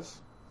Bible says.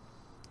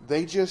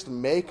 They just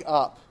make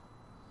up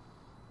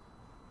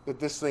that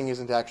this thing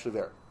isn't actually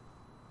there.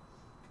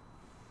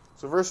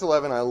 So verse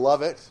 11, I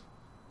love it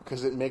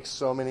because it makes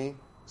so many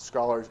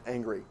scholars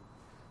angry,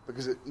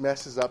 because it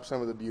messes up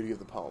some of the beauty of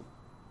the poem.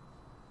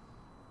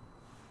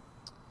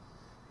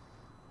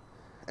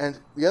 And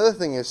the other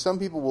thing is, some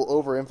people will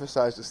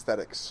overemphasize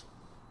aesthetics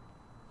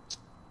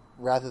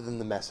rather than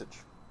the message.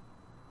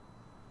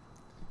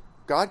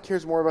 God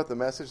cares more about the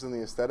message than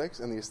the aesthetics,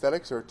 and the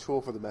aesthetics are a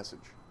tool for the message.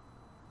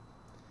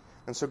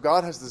 And so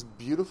God has this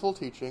beautiful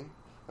teaching,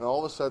 and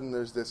all of a sudden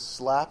there's this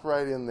slap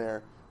right in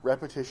there,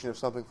 repetition of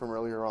something from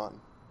earlier on.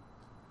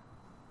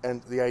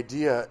 And the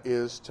idea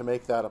is to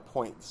make that a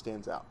point that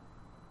stands out.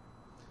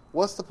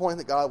 What's the point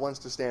that God wants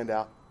to stand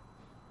out?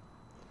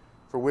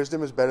 For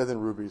wisdom is better than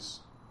rubies,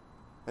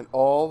 and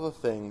all the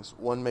things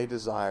one may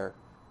desire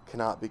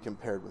cannot be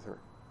compared with her.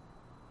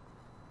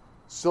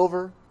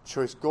 Silver,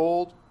 choice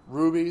gold,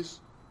 rubies,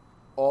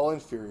 all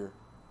inferior.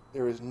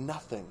 There is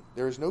nothing,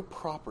 there is no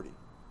property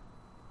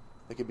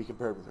that can be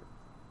compared with her.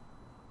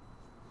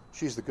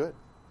 She's the good.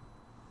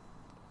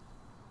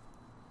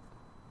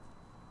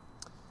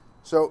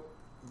 So,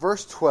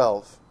 verse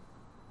 12,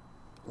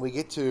 we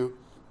get to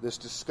this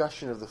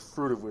discussion of the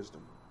fruit of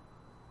wisdom.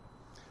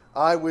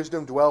 I,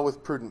 wisdom, dwell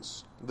with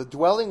prudence. The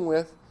dwelling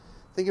with,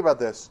 think about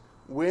this.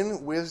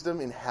 When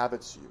wisdom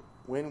inhabits you,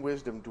 when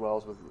wisdom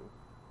dwells with you,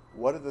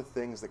 what are the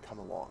things that come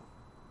along?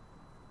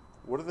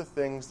 What are the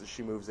things that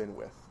she moves in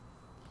with?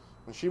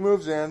 When she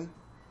moves in,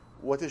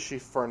 what does she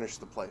furnish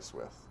the place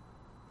with?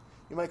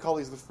 You might call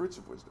these the fruits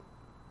of wisdom.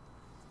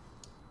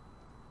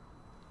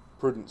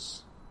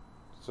 Prudence.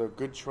 So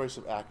good choice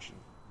of action.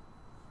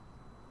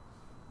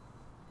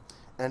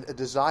 And a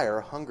desire,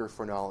 a hunger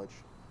for knowledge.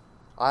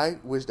 I,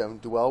 wisdom,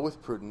 dwell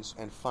with prudence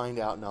and find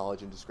out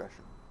knowledge and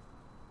discretion.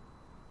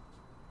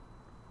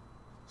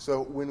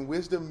 So when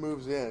wisdom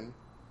moves in,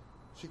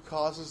 she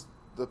causes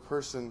the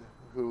person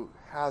who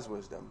has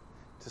wisdom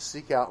to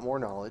seek out more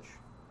knowledge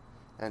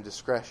and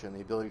discretion, the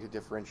ability to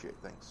differentiate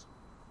things.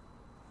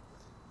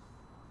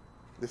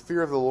 The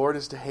fear of the Lord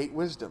is to hate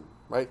wisdom,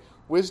 right?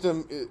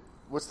 Wisdom,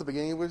 what's the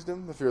beginning of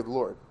wisdom? The fear of the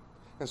Lord.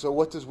 And so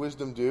what does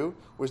wisdom do?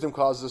 Wisdom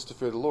causes us to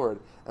fear the Lord.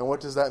 And what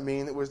does that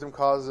mean that wisdom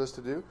causes us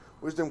to do?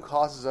 Wisdom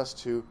causes us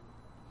to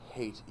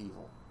hate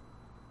evil.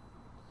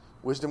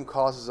 Wisdom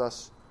causes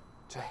us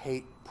to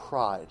hate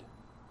pride,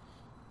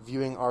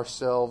 viewing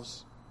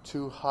ourselves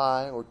too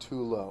high or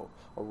too low,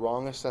 a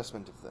wrong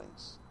assessment of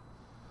things.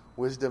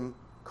 Wisdom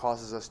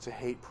causes us to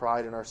hate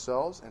pride in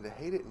ourselves and to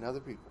hate it in other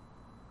people.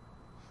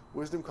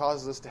 Wisdom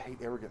causes us to hate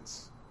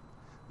arrogance,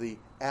 the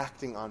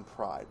acting on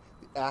pride,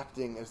 the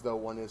acting as though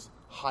one is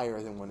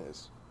higher than one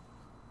is.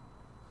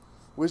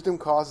 Wisdom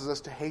causes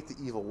us to hate the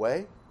evil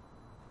way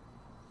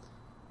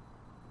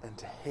and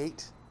to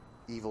hate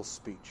evil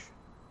speech.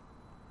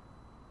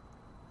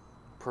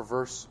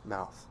 Perverse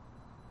mouth.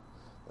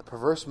 The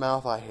perverse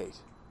mouth I hate.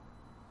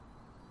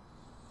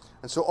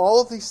 And so all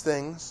of these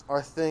things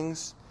are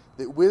things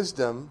that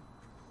wisdom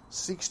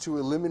seeks to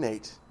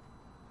eliminate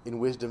in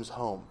wisdom's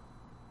home.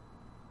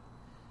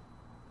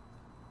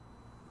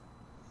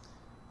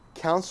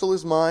 Counsel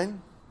is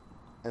mine,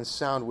 and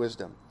sound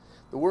wisdom.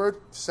 The word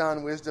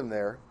sound wisdom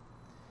there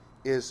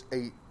is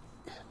it's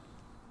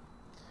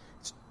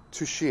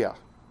tushia,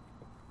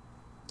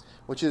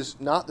 which is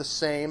not the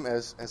same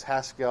as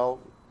Haskell,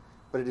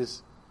 but it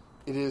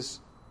is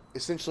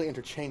essentially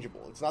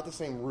interchangeable. It's not the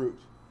same root,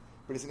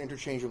 but it's an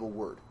interchangeable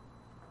word.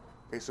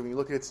 Okay, so when you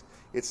look at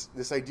it's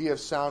this idea of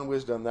sound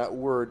wisdom, that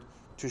word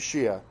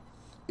tushia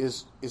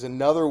is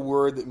another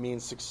word that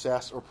means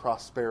success or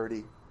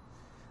prosperity.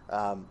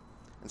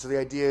 And so the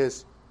idea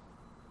is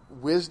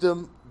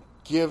wisdom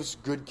gives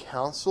good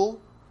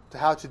counsel to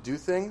how to do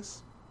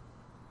things.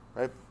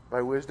 Right?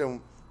 By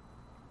wisdom,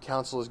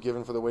 counsel is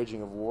given for the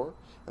waging of war.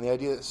 And the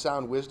idea that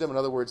sound wisdom, in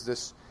other words,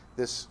 this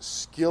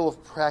skill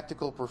of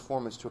practical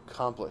performance to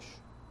accomplish.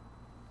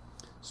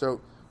 So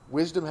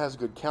wisdom has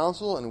good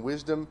counsel, and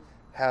wisdom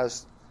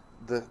has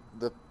the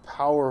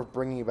power of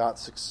bringing about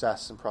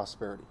success and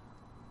prosperity.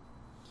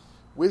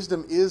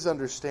 Wisdom is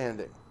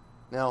understanding.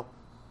 Now,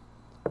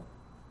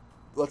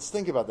 let's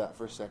think about that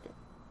for a second.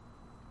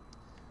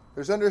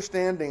 There's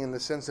understanding in the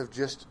sense of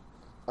just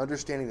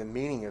understanding the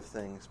meaning of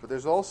things, but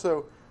there's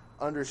also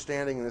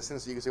understanding in the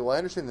sense that you can say, well, I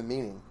understand the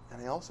meaning,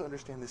 and I also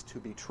understand this to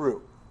be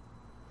true.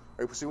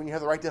 Right? So when you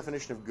have the right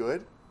definition of good,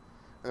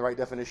 and the right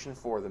definition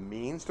for the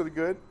means to the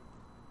good,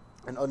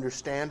 and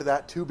understand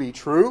that to be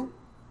true,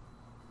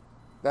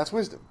 that's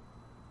wisdom.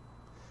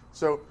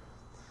 So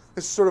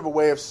this is sort of a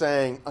way of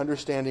saying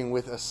understanding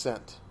with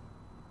assent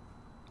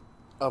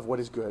of what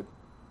is good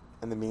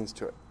and the means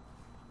to it.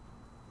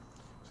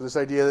 So this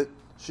idea that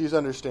she's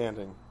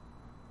understanding,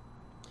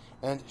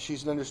 and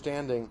she's an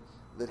understanding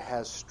that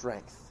has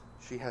strength.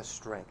 She has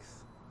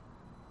strength.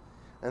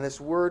 And this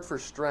word for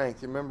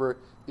strength, you remember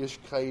Ish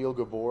Kail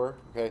Gabor,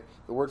 okay?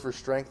 The word for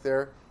strength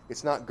there,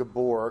 it's not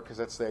Gabor, because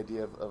that's the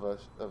idea of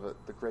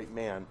the great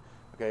man,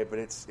 okay? But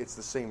it's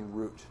the same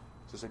root.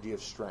 It's this idea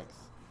of strength.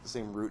 The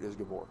same root as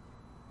Gabor.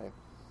 Okay?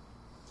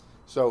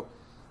 So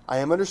I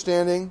am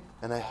understanding,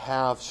 and I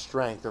have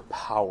strength or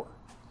power.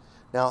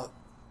 Now,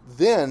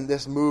 then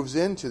this moves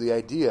into the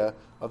idea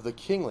of the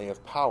kingly,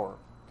 of power.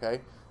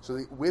 Okay? So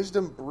the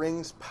wisdom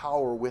brings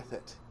power with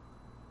it.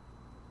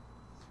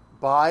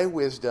 By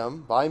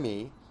wisdom, by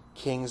me,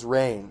 kings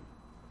reign,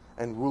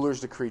 and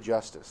rulers decree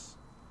justice.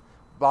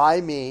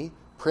 By me,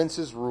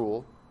 princes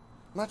rule,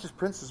 not just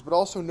princes, but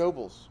also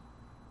nobles.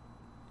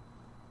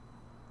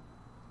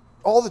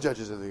 All the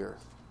judges of the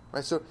earth.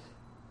 Right? So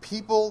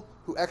people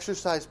who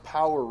exercise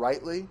power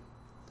rightly,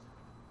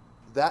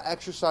 that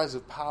exercise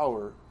of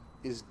power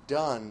is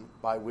done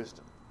by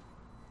wisdom.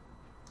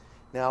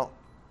 Now,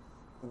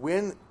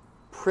 when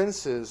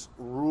princes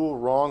rule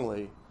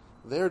wrongly,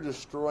 they're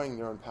destroying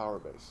their own power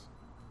base.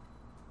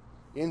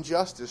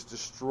 Injustice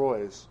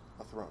destroys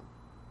a throne.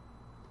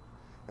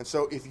 And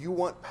so if you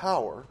want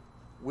power,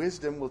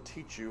 wisdom will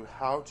teach you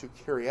how to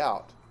carry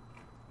out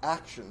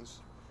actions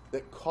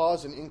that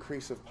cause an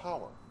increase of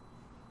power.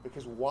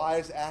 Because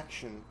wise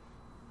action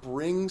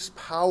brings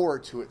power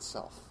to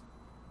itself.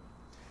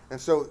 And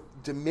so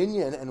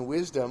dominion and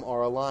wisdom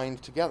are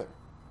aligned together.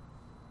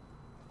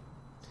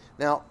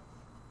 Now,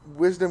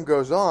 wisdom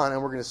goes on,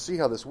 and we're going to see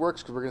how this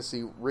works, because we're going to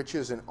see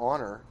riches and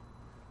honor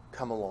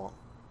come along.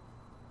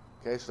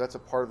 Okay, so that's a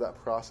part of that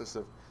process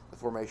of the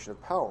formation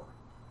of power.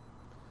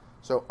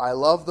 So, I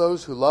love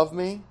those who love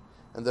me,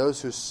 and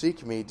those who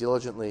seek me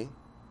diligently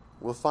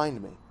will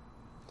find me.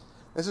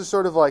 This is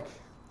sort of like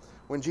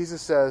when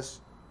Jesus says,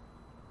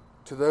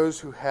 to those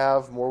who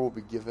have, more will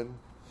be given.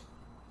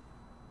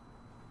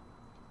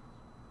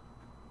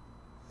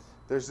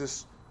 There's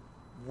this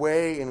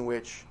way in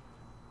which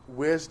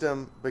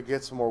wisdom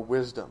begets more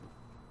wisdom.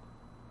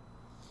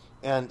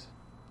 And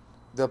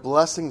the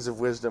blessings of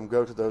wisdom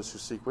go to those who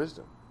seek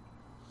wisdom,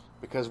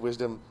 because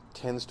wisdom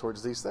tends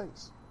towards these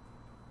things.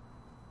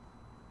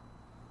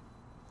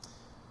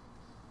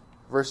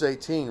 Verse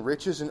 18,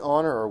 riches and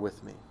honor are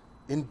with me,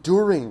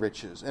 enduring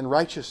riches and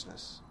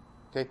righteousness.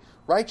 Okay,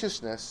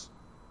 righteousness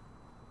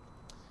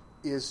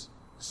is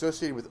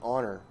associated with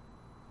honor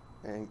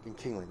and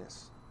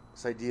kingliness.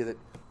 This idea that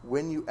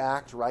when you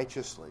act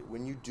righteously,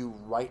 when you do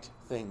right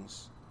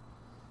things,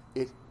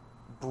 it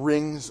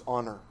brings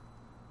honor.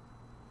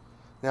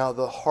 Now,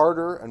 the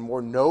harder and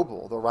more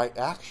noble the right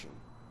action,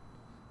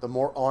 the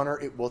more honor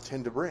it will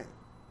tend to bring.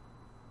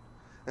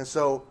 And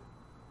so,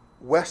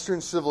 Western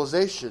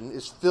civilization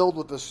is filled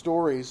with the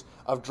stories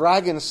of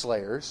dragon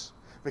slayers,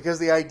 because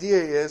the idea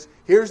is,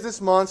 here's this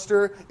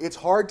monster, it's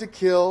hard to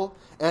kill,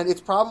 and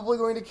it's probably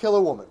going to kill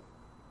a woman.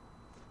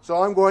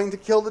 So I'm going to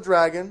kill the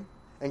dragon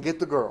and get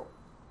the girl.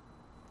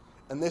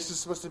 And this is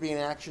supposed to be an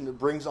action that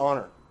brings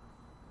honor.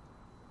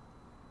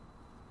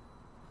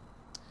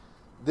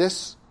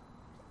 This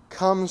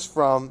comes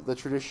from the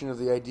tradition of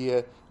the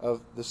idea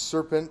of the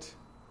serpent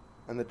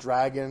and the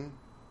dragon.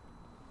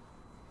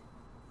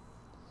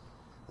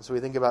 And so we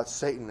think about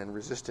Satan and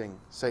resisting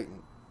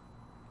Satan.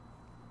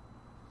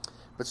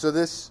 But so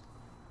this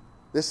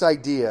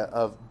idea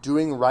of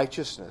doing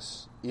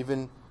righteousness,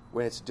 even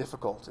when it's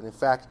difficult, and in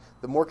fact,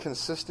 the more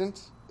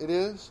consistent it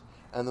is,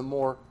 and the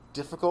more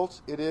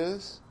difficult it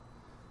is,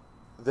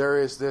 there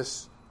is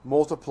this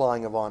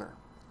multiplying of honor.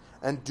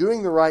 And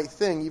doing the right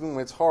thing, even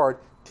when it's hard,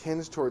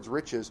 tends towards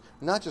riches.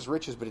 Not just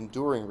riches, but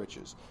enduring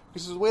riches.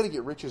 Because there's a way to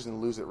get riches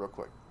and lose it real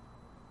quick.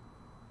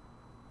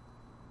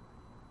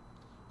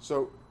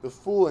 So the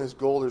fool and his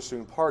gold are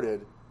soon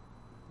parted,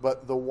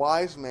 but the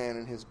wise man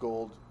and his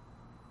gold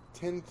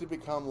tend to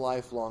become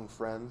lifelong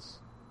friends,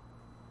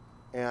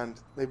 and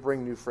they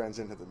bring new friends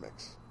into the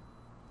mix.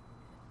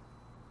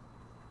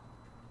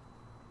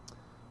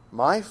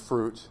 My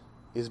fruit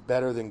is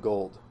better than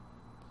gold.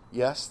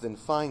 Yes, than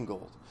fine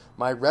gold.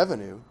 My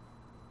revenue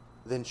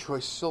than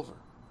choice silver.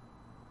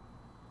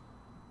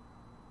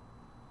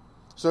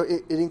 So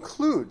it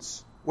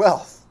includes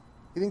wealth.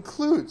 It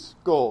includes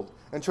gold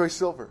and choice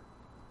silver.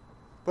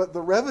 But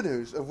the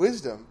revenues of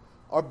wisdom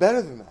are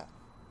better than that.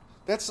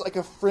 That's like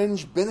a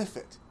fringe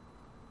benefit.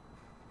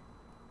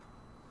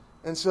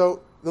 And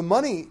so the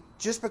money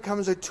just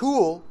becomes a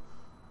tool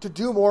to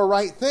do more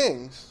right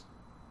things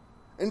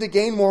and to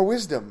gain more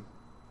wisdom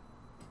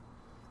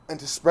and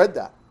to spread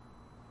that.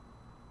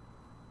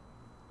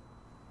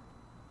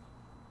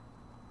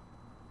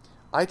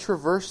 I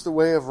traverse the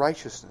way of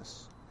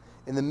righteousness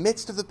in the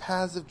midst of the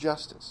paths of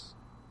justice,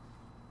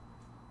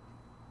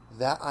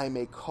 that I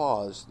may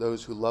cause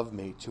those who love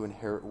me to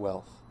inherit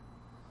wealth,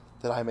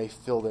 that I may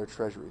fill their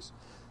treasuries.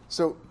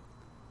 So,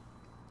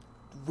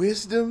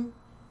 wisdom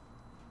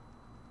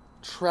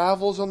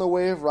travels on the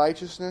way of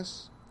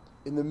righteousness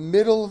in the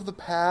middle of the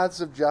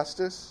paths of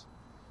justice,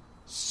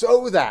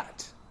 so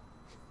that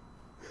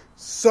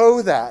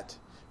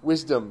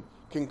wisdom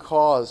can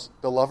cause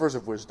the lovers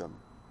of wisdom,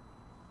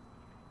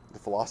 the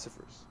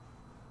philosophers,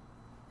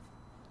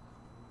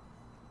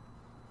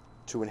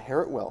 to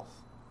inherit wealth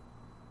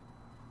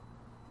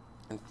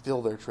and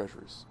fill their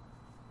treasuries.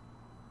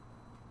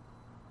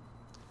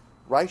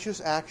 Righteous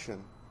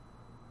action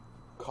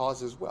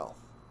causes wealth.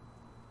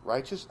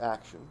 Righteous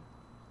action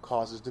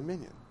causes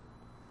dominion.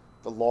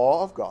 The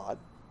law of God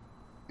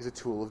is a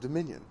tool of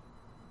dominion.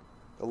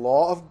 The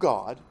law of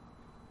God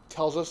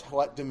tells us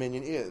what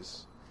dominion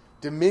is.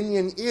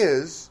 Dominion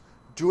is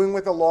doing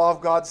what the law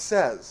of God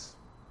says.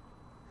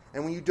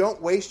 And when you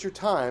don't waste your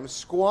time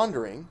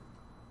squandering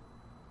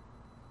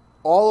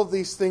all of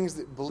these things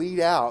that bleed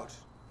out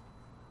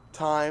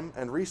time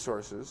and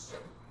resources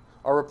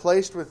are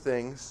replaced with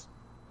things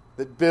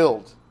that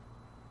build.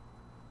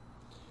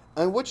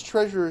 And which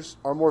treasures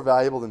are more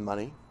valuable than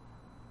money?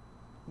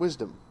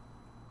 Wisdom.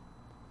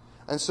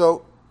 And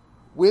so,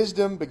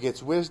 wisdom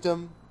begets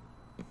wisdom.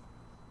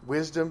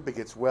 Wisdom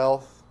begets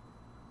wealth.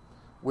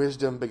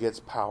 Wisdom begets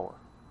power.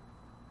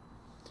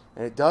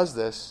 And it does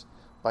this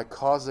by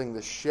causing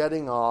the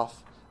shedding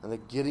off and the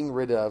getting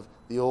rid of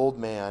the old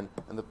man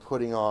and the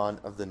putting on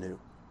of the new.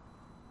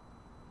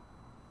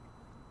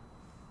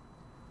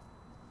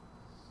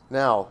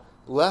 Now,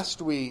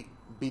 lest we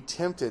be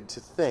tempted to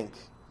think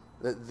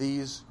that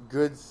these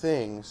good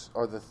things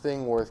are the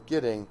thing worth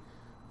getting,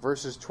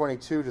 verses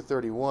 22 to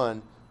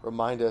 31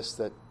 remind us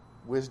that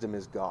wisdom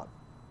is God.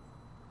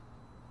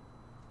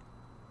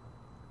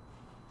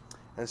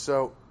 And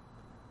so,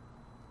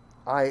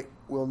 I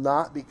will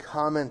not be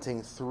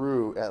commenting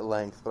through at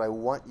length, but I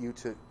want you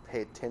to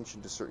pay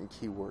attention to certain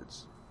key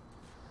words.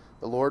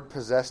 The Lord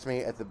possessed me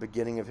at the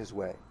beginning of his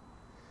way.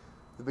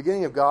 The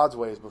beginning of God's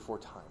way is before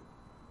time.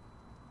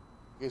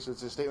 Okay, so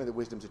it's a statement that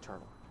wisdom's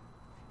eternal.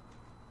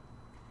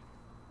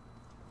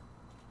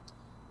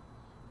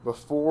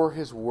 Before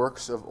his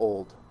works of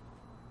old,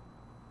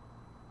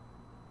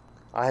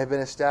 I have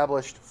been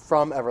established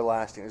from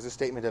everlasting. It's a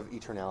statement of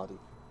eternality.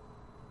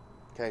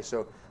 Okay,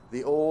 so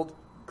the old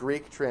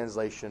Greek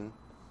translation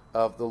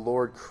of the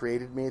Lord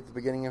created me at the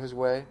beginning of his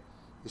way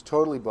is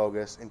totally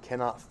bogus and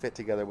cannot fit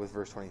together with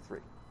verse 23.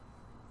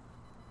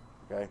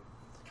 Okay?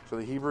 So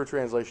the Hebrew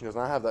translation does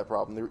not have that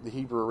problem. The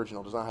Hebrew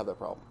original does not have that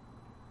problem.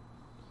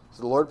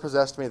 So the Lord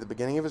possessed me at the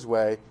beginning of his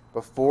way,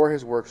 before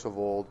his works of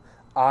old.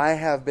 I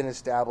have been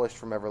established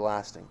from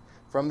everlasting.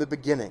 From the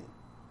beginning.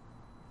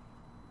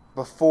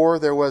 Before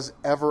there was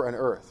ever an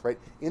earth. Right?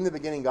 In the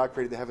beginning, God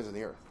created the heavens and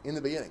the earth. In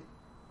the beginning.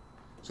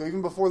 So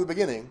even before the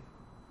beginning,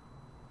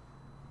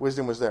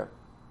 wisdom was there.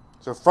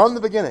 So from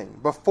the beginning,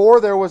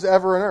 before there was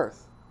ever an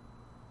earth.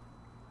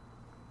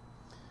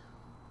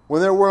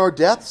 When there were no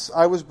depths,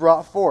 I was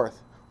brought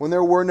forth. When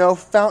there were no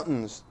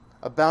fountains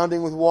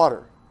abounding with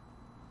water.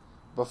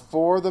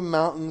 Before the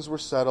mountains were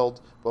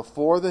settled,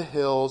 before the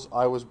hills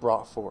I was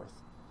brought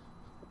forth.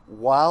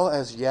 While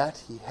as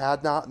yet he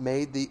had not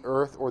made the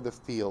earth or the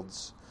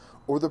fields,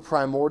 or the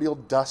primordial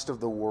dust of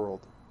the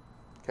world.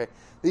 Okay,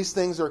 these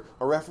things are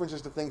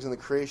references to things in the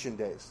creation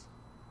days.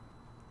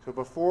 So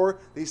before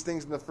these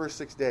things in the first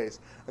 6 days.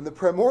 And the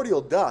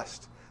primordial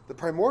dust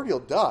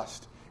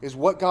is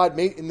what God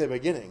made in the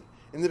beginning.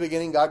 In the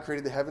beginning, God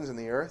created the heavens and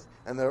the earth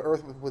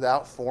was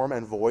without form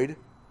and void.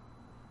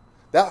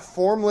 That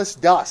formless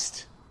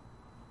dust,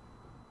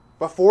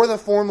 before the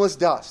formless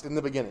dust in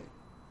the beginning.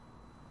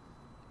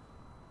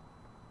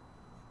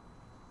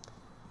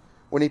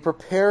 When he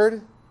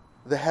prepared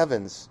the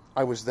heavens,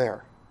 I was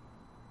there.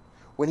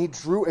 When he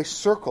drew a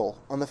circle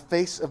on the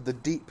face of the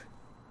deep.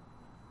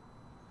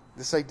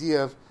 This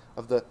idea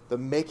of the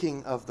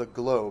making of the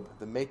globe,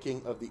 the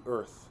making of the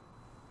earth.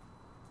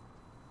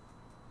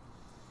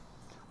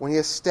 When he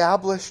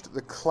established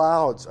the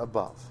clouds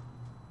above.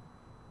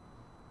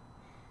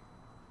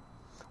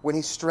 When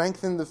he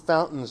strengthened the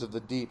fountains of the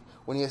deep.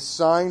 When he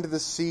assigned the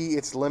sea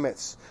its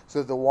limits, so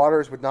that the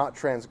waters would not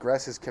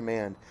transgress his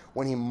command.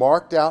 When he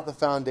marked out the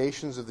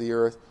foundations of the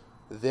earth,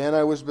 then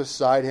I was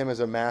beside him as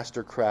a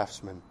master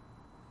craftsman.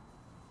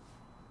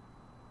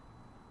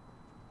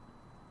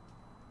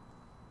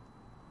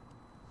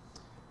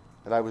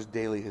 And I was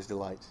daily his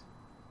delight,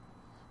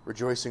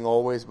 rejoicing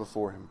always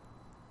before him.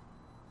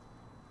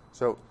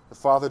 So the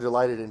Father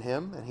delighted in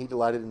him, and he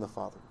delighted in the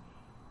Father.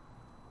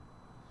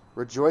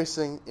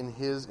 Rejoicing in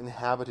his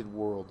inhabited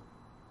world.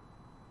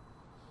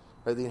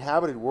 Right, the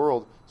inhabited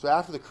world, so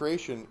after the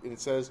creation, it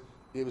says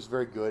it was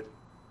very good.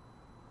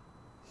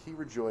 He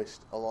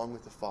rejoiced along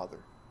with the Father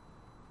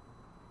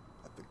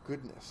at the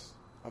goodness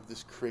of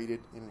this created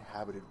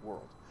inhabited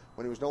world.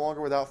 When it was no longer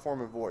without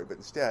form and void, but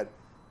instead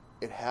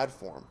it had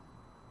form.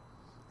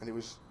 And it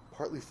was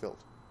partly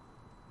filled.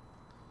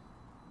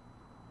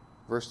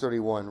 Verse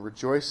 31,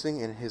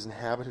 rejoicing in his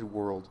inhabited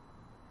world,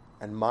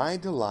 and my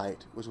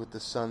delight was with the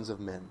sons of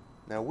men.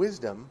 Now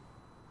wisdom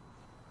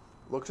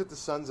looks at the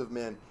sons of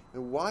men.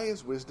 And why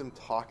is wisdom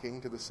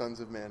talking to the sons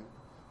of men?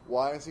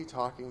 Why is he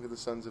talking to the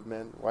sons of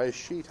men? Why is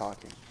she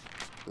talking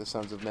to the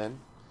sons of men?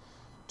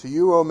 To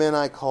you, O men,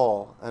 I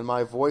call, and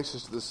my voice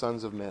is to the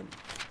sons of men.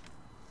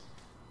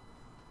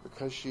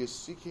 Because she is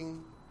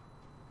seeking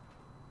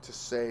to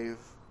save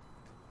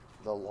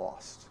the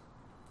lost.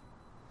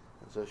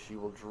 And so she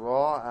will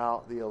draw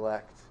out the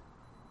elect,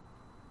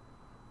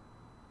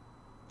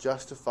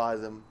 justify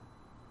them,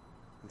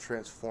 and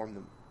transform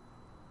them,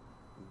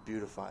 and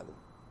beautify them.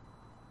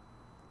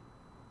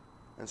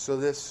 And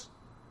so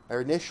our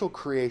initial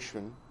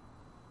creation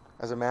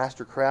as a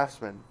master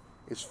craftsman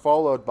is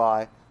followed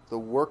by the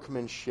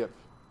workmanship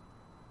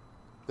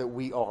that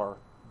we are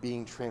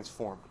being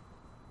transformed.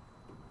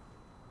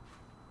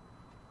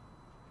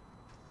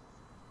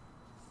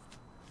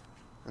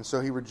 And so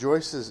he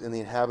rejoices in the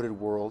inhabited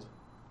world.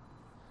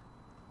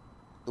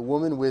 The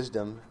woman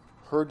wisdom,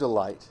 her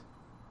delight,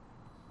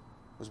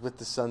 was with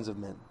the sons of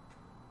men.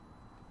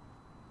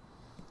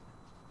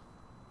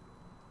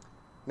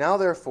 Now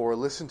therefore,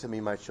 listen to me,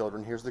 my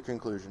children. Here's the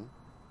conclusion.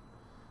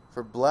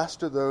 For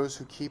blessed are those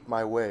who keep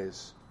my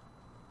ways.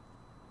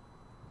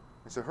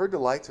 And so her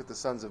delight's with the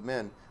sons of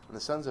men. And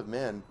the sons of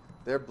men,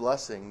 their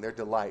blessing, their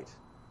delight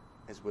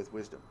is with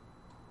wisdom.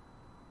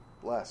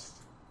 Blessed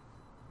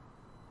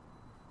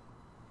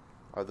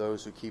are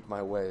those who keep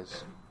my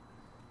ways.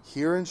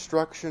 Hear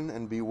instruction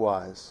and be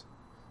wise,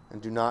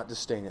 and do not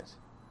disdain it.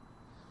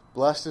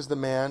 Blessed is the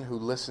man who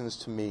listens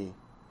to me,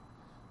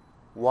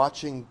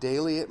 watching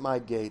daily at my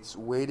gates,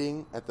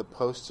 waiting at the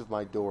posts of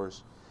my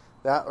doors.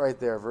 That right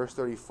there, verse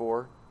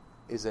 34,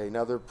 is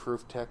another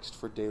proof text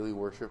for daily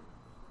worship.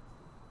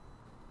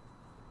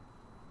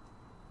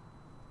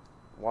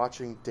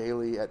 Watching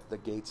daily at the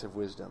gates of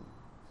wisdom.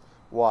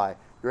 Why?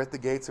 You're at the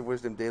gates of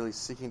wisdom daily,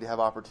 seeking to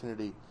have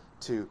opportunity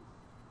to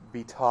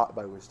be taught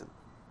by wisdom.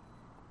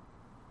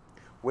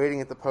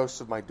 Waiting at the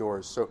posts of my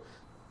doors. So,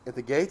 at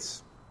the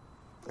gates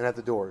and at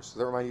the doors. Does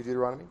that remind you of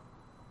Deuteronomy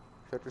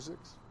chapter 6?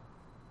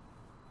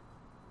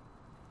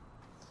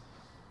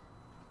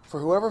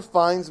 For whoever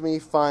finds me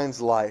finds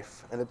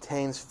life and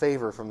obtains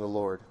favor from the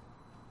Lord.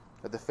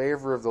 But the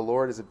favor of the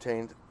Lord is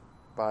obtained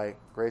by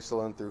grace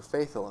alone, through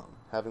faith alone,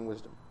 having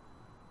wisdom.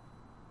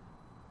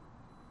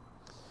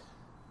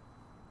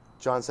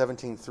 John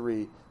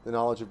 17:3, the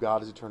knowledge of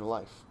God is eternal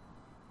life.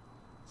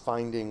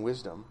 Finding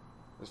wisdom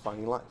is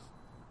finding life.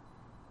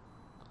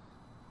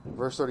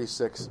 Verse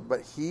 36,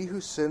 but he who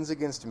sins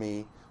against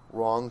me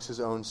wrongs his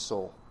own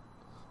soul.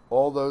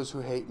 All those who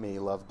hate me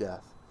love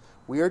death.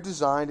 We are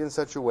designed in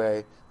such a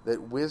way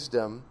that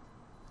wisdom,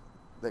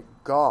 that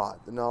God,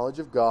 the knowledge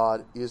of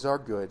God, is our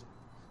good.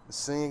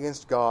 Sinning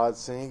against God,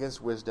 sinning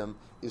against wisdom,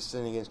 is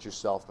sinning against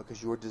yourself,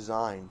 because you are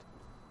designed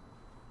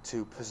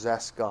to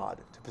possess God,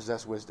 to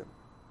possess wisdom.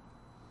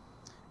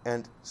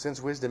 And since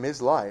wisdom is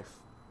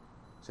life,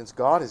 since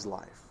God is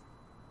life,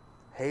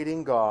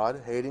 hating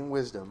God, hating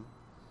wisdom,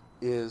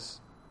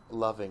 is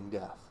loving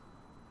death.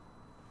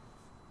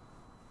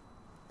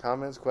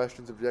 Comments,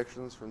 questions,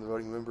 objections from the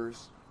voting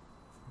members?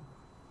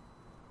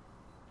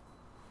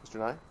 Mr.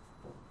 Nye?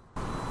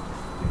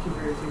 Thank you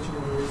for your teaching,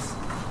 anyways.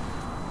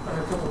 I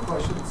have a couple of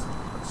questions.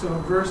 So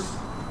in verse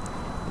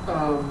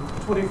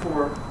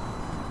 24,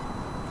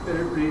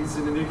 it reads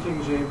in the New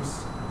King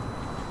James,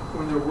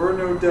 when there were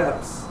no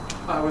depths,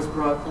 I was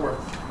brought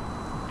forth.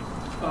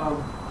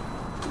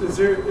 Is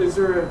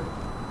there a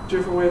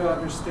different way to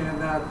understand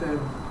that than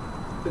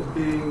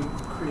being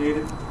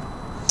created?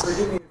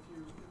 Forgive me if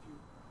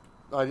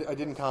you... I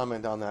didn't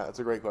comment on that. That's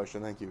a great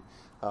question. Thank you.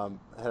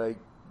 Had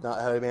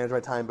I managed my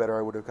time better,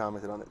 I would have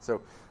commented on it.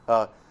 So,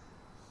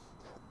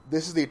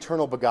 this is the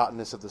eternal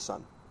begottenness of the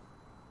Son.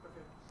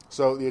 Okay.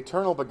 So, the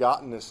eternal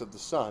begottenness of the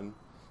Son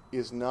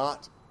is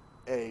not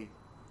an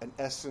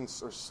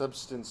essence or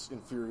substance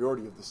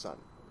inferiority of the Son,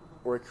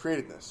 or a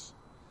createdness.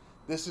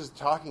 This is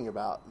talking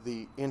about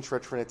the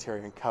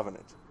intra-Trinitarian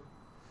covenant.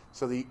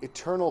 So the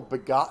eternal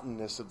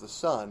begottenness of the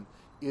Son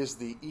is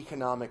the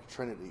economic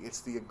Trinity. It's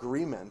the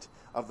agreement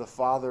of the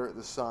Father,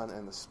 the Son,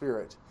 and the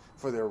Spirit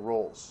for their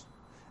roles.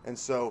 And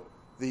so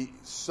the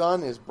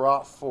Son is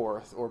brought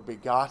forth or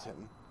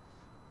begotten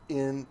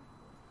in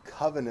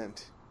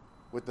covenant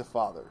with the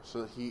Father.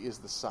 So he is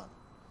the Son.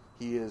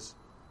 He is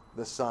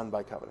the Son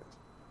by covenant.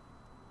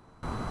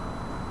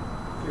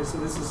 Okay, so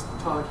this is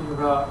talking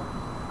about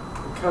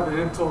the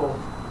covenantal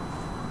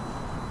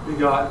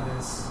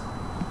begottenness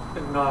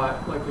and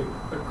not like a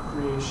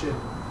creation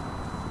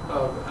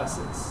of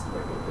essence,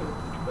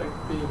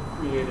 like being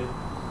created.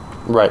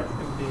 Right.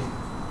 And being.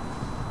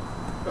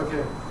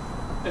 Okay.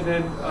 And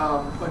then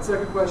my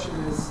second question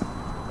is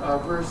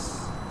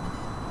verse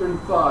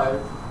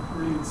 35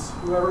 reads,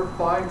 whoever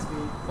finds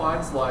me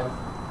finds life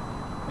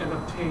and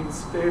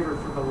obtains favor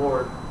from the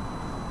Lord.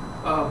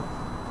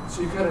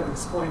 So you kind of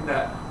explained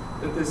that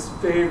this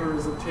favor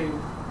is obtained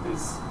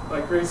is by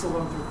grace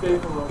alone through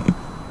faith alone.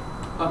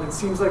 It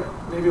seems like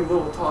maybe a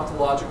little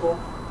tautological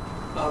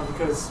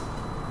because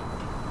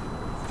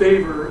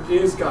favor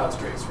is God's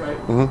grace, right?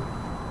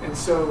 Mm-hmm. And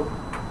so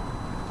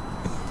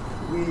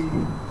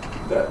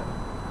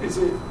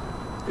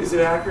is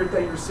it accurate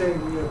that you're saying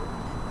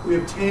we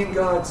obtain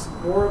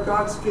more of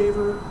God's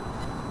favor?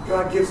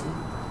 God gives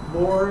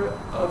more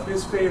of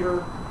His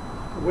favor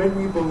when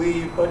we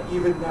believe, but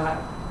even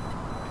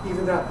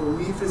that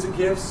belief is a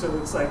gift. So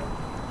it's like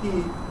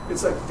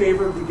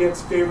favor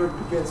begets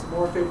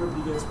more favor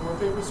begets more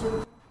favor, sort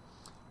of.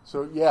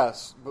 So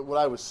yes, but what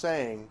I was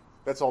saying,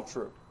 that's all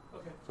true.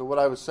 Okay. So what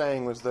I was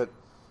saying was that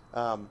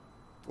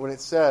when it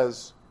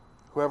says,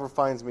 whoever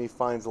finds me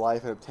finds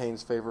life and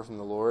obtains favor from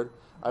the Lord,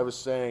 I was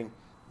saying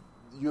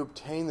you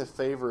obtain the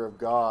favor of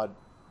God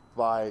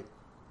by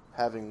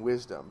having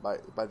wisdom,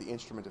 by the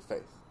instrument of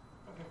faith.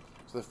 Okay.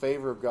 So the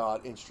favor of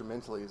God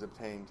instrumentally is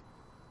obtained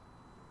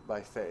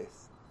by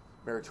faith.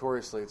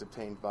 Meritoriously, it's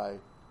obtained by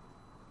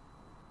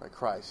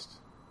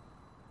Christ.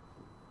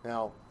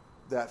 Now,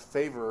 that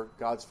favor,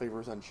 God's favor,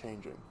 is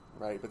unchanging,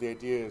 right? But the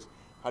idea is,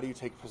 how do you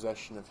take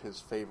possession of His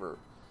favor?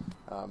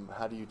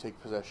 How do you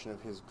take possession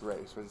of His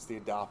grace? It's the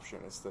adoption.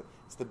 It's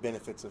the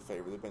benefits of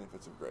favor, the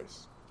benefits of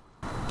grace.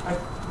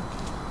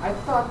 I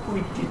thought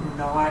we did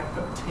not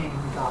obtain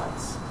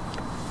God's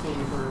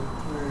favor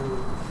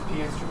through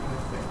the instrument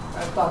of faith.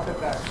 I thought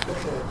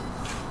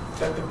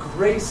that the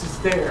grace is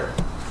there.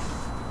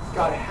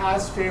 God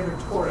has favor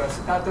toward us.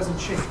 That doesn't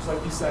change,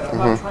 like you said.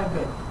 I'm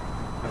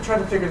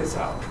trying to figure this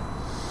out.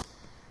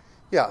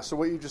 Yeah. So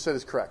what you just said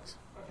is correct.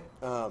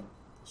 Okay.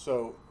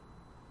 So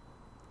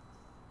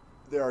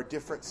there are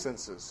different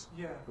senses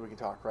that we can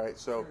talk, right?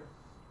 So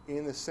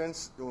in the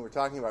sense when we're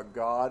talking about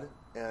God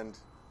and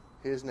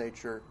His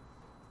nature,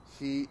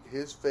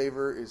 His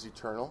favor is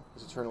eternal.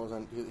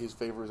 His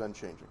favor is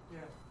unchanging. Yeah.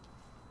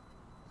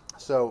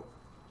 So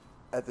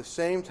at the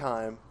same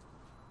time,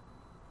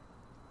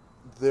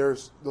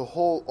 there's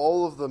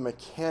all of the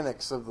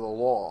mechanics of the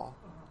law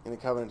in the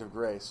covenant of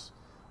grace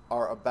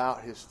are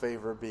about His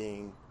favor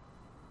being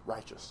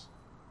righteous,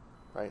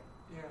 right?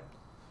 Yeah.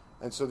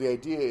 And so the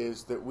idea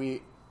is that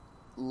we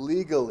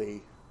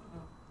legally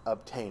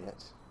obtain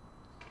it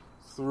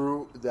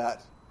through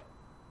that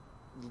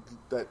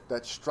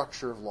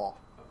structure of law.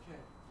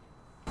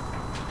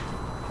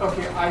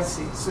 Okay, I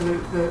see. So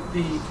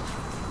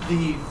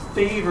the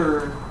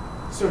favor,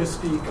 so to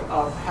speak,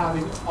 of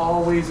having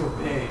always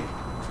obeyed,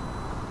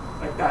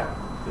 like that,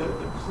 the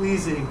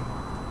pleasing.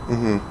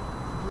 Mm-hmm.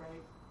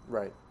 Right.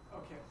 Right.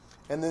 Okay.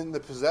 And then the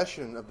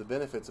possession of the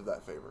benefits of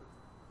that favor.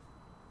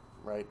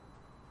 Right.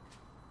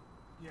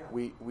 Yeah.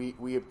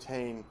 We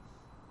obtain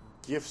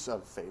gifts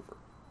of favor.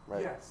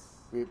 Right. Yes.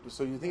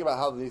 So you think about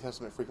how the New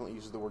Testament frequently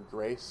uses the word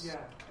grace. Yeah,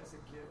 as a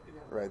gift.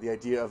 Yeah. Right. The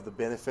idea of the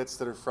benefits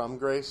that are from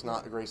grace,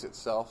 not grace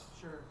itself.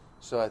 Sure.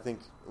 So I think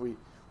we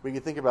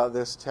can think about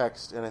this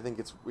text, and I think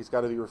it's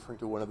got to be referring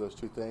to one of those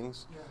two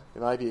things. Yeah.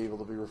 It might be able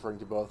to be referring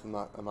to both. I'm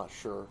not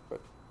sure,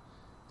 but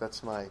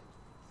that's my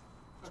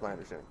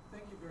understanding.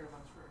 Thank you very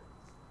much for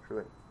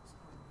Sure thing.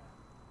 explaining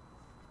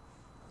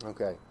that.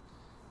 Okay.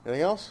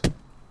 Anything else?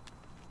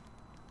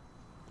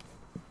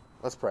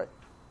 Let's pray.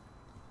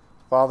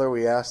 Father,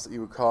 we ask that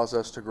you would cause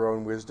us to grow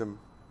in wisdom.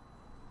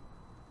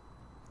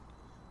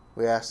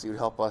 We ask that you would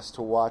help us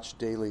to watch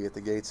daily at the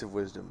gates of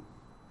wisdom,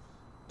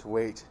 to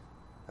wait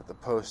at the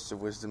posts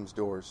of wisdom's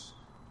doors,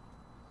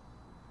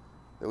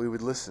 that we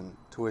would listen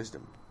to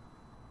wisdom.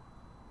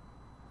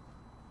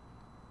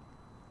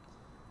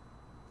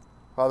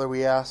 Father,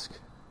 we ask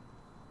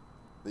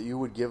that you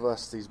would give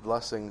us these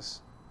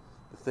blessings,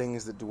 the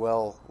things that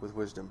dwell with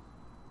wisdom: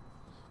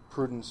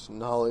 prudence,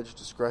 knowledge,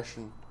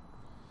 discretion,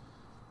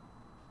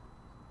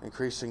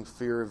 increasing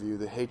fear of you,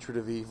 the hatred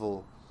of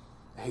evil,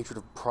 a hatred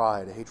of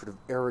pride, a hatred of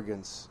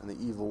arrogance and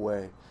the evil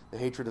way, the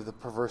hatred of the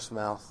perverse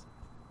mouth.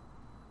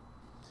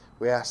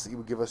 We ask that you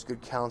would give us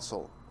good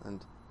counsel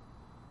and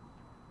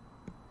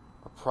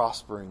a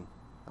prospering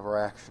of our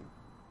action.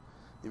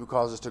 You would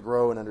cause us to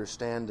grow in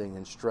understanding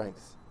and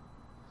strength.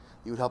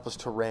 You would help us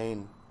to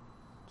reign,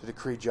 to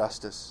decree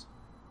justice.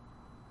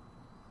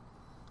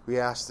 We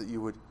ask that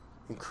you would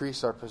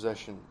increase our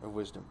possession of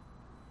wisdom.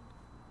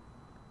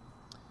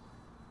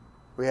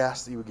 We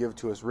ask that you would give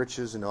to us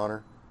riches and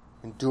honor,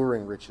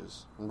 enduring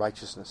riches and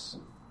righteousness.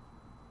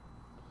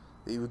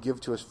 That you would give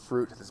to us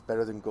fruit that's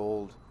better than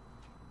gold,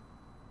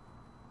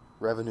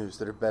 revenues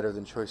that are better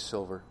than choice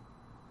silver.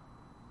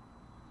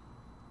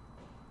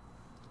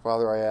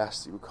 Father, I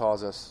ask that you would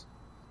cause us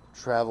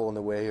to travel in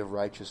the way of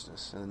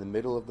righteousness and in the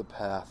middle of the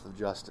path of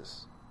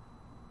justice.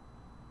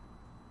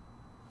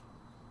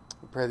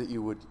 We pray that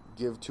you would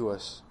give to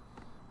us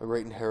a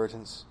great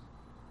inheritance.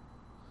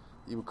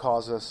 You would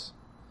cause us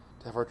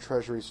to have our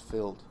treasuries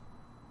filled.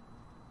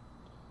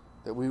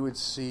 That we would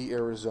see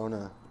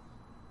Arizona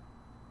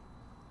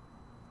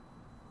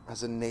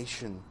as a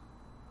nation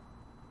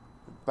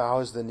that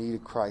bows the knee to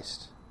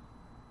Christ.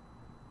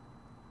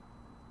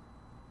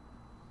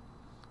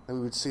 That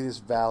we would see this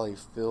valley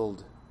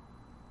filled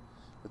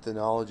with the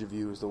knowledge of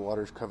you as the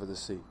waters cover the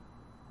sea.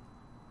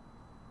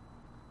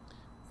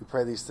 We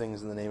pray these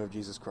things in the name of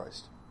Jesus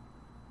Christ.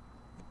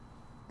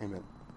 Amen.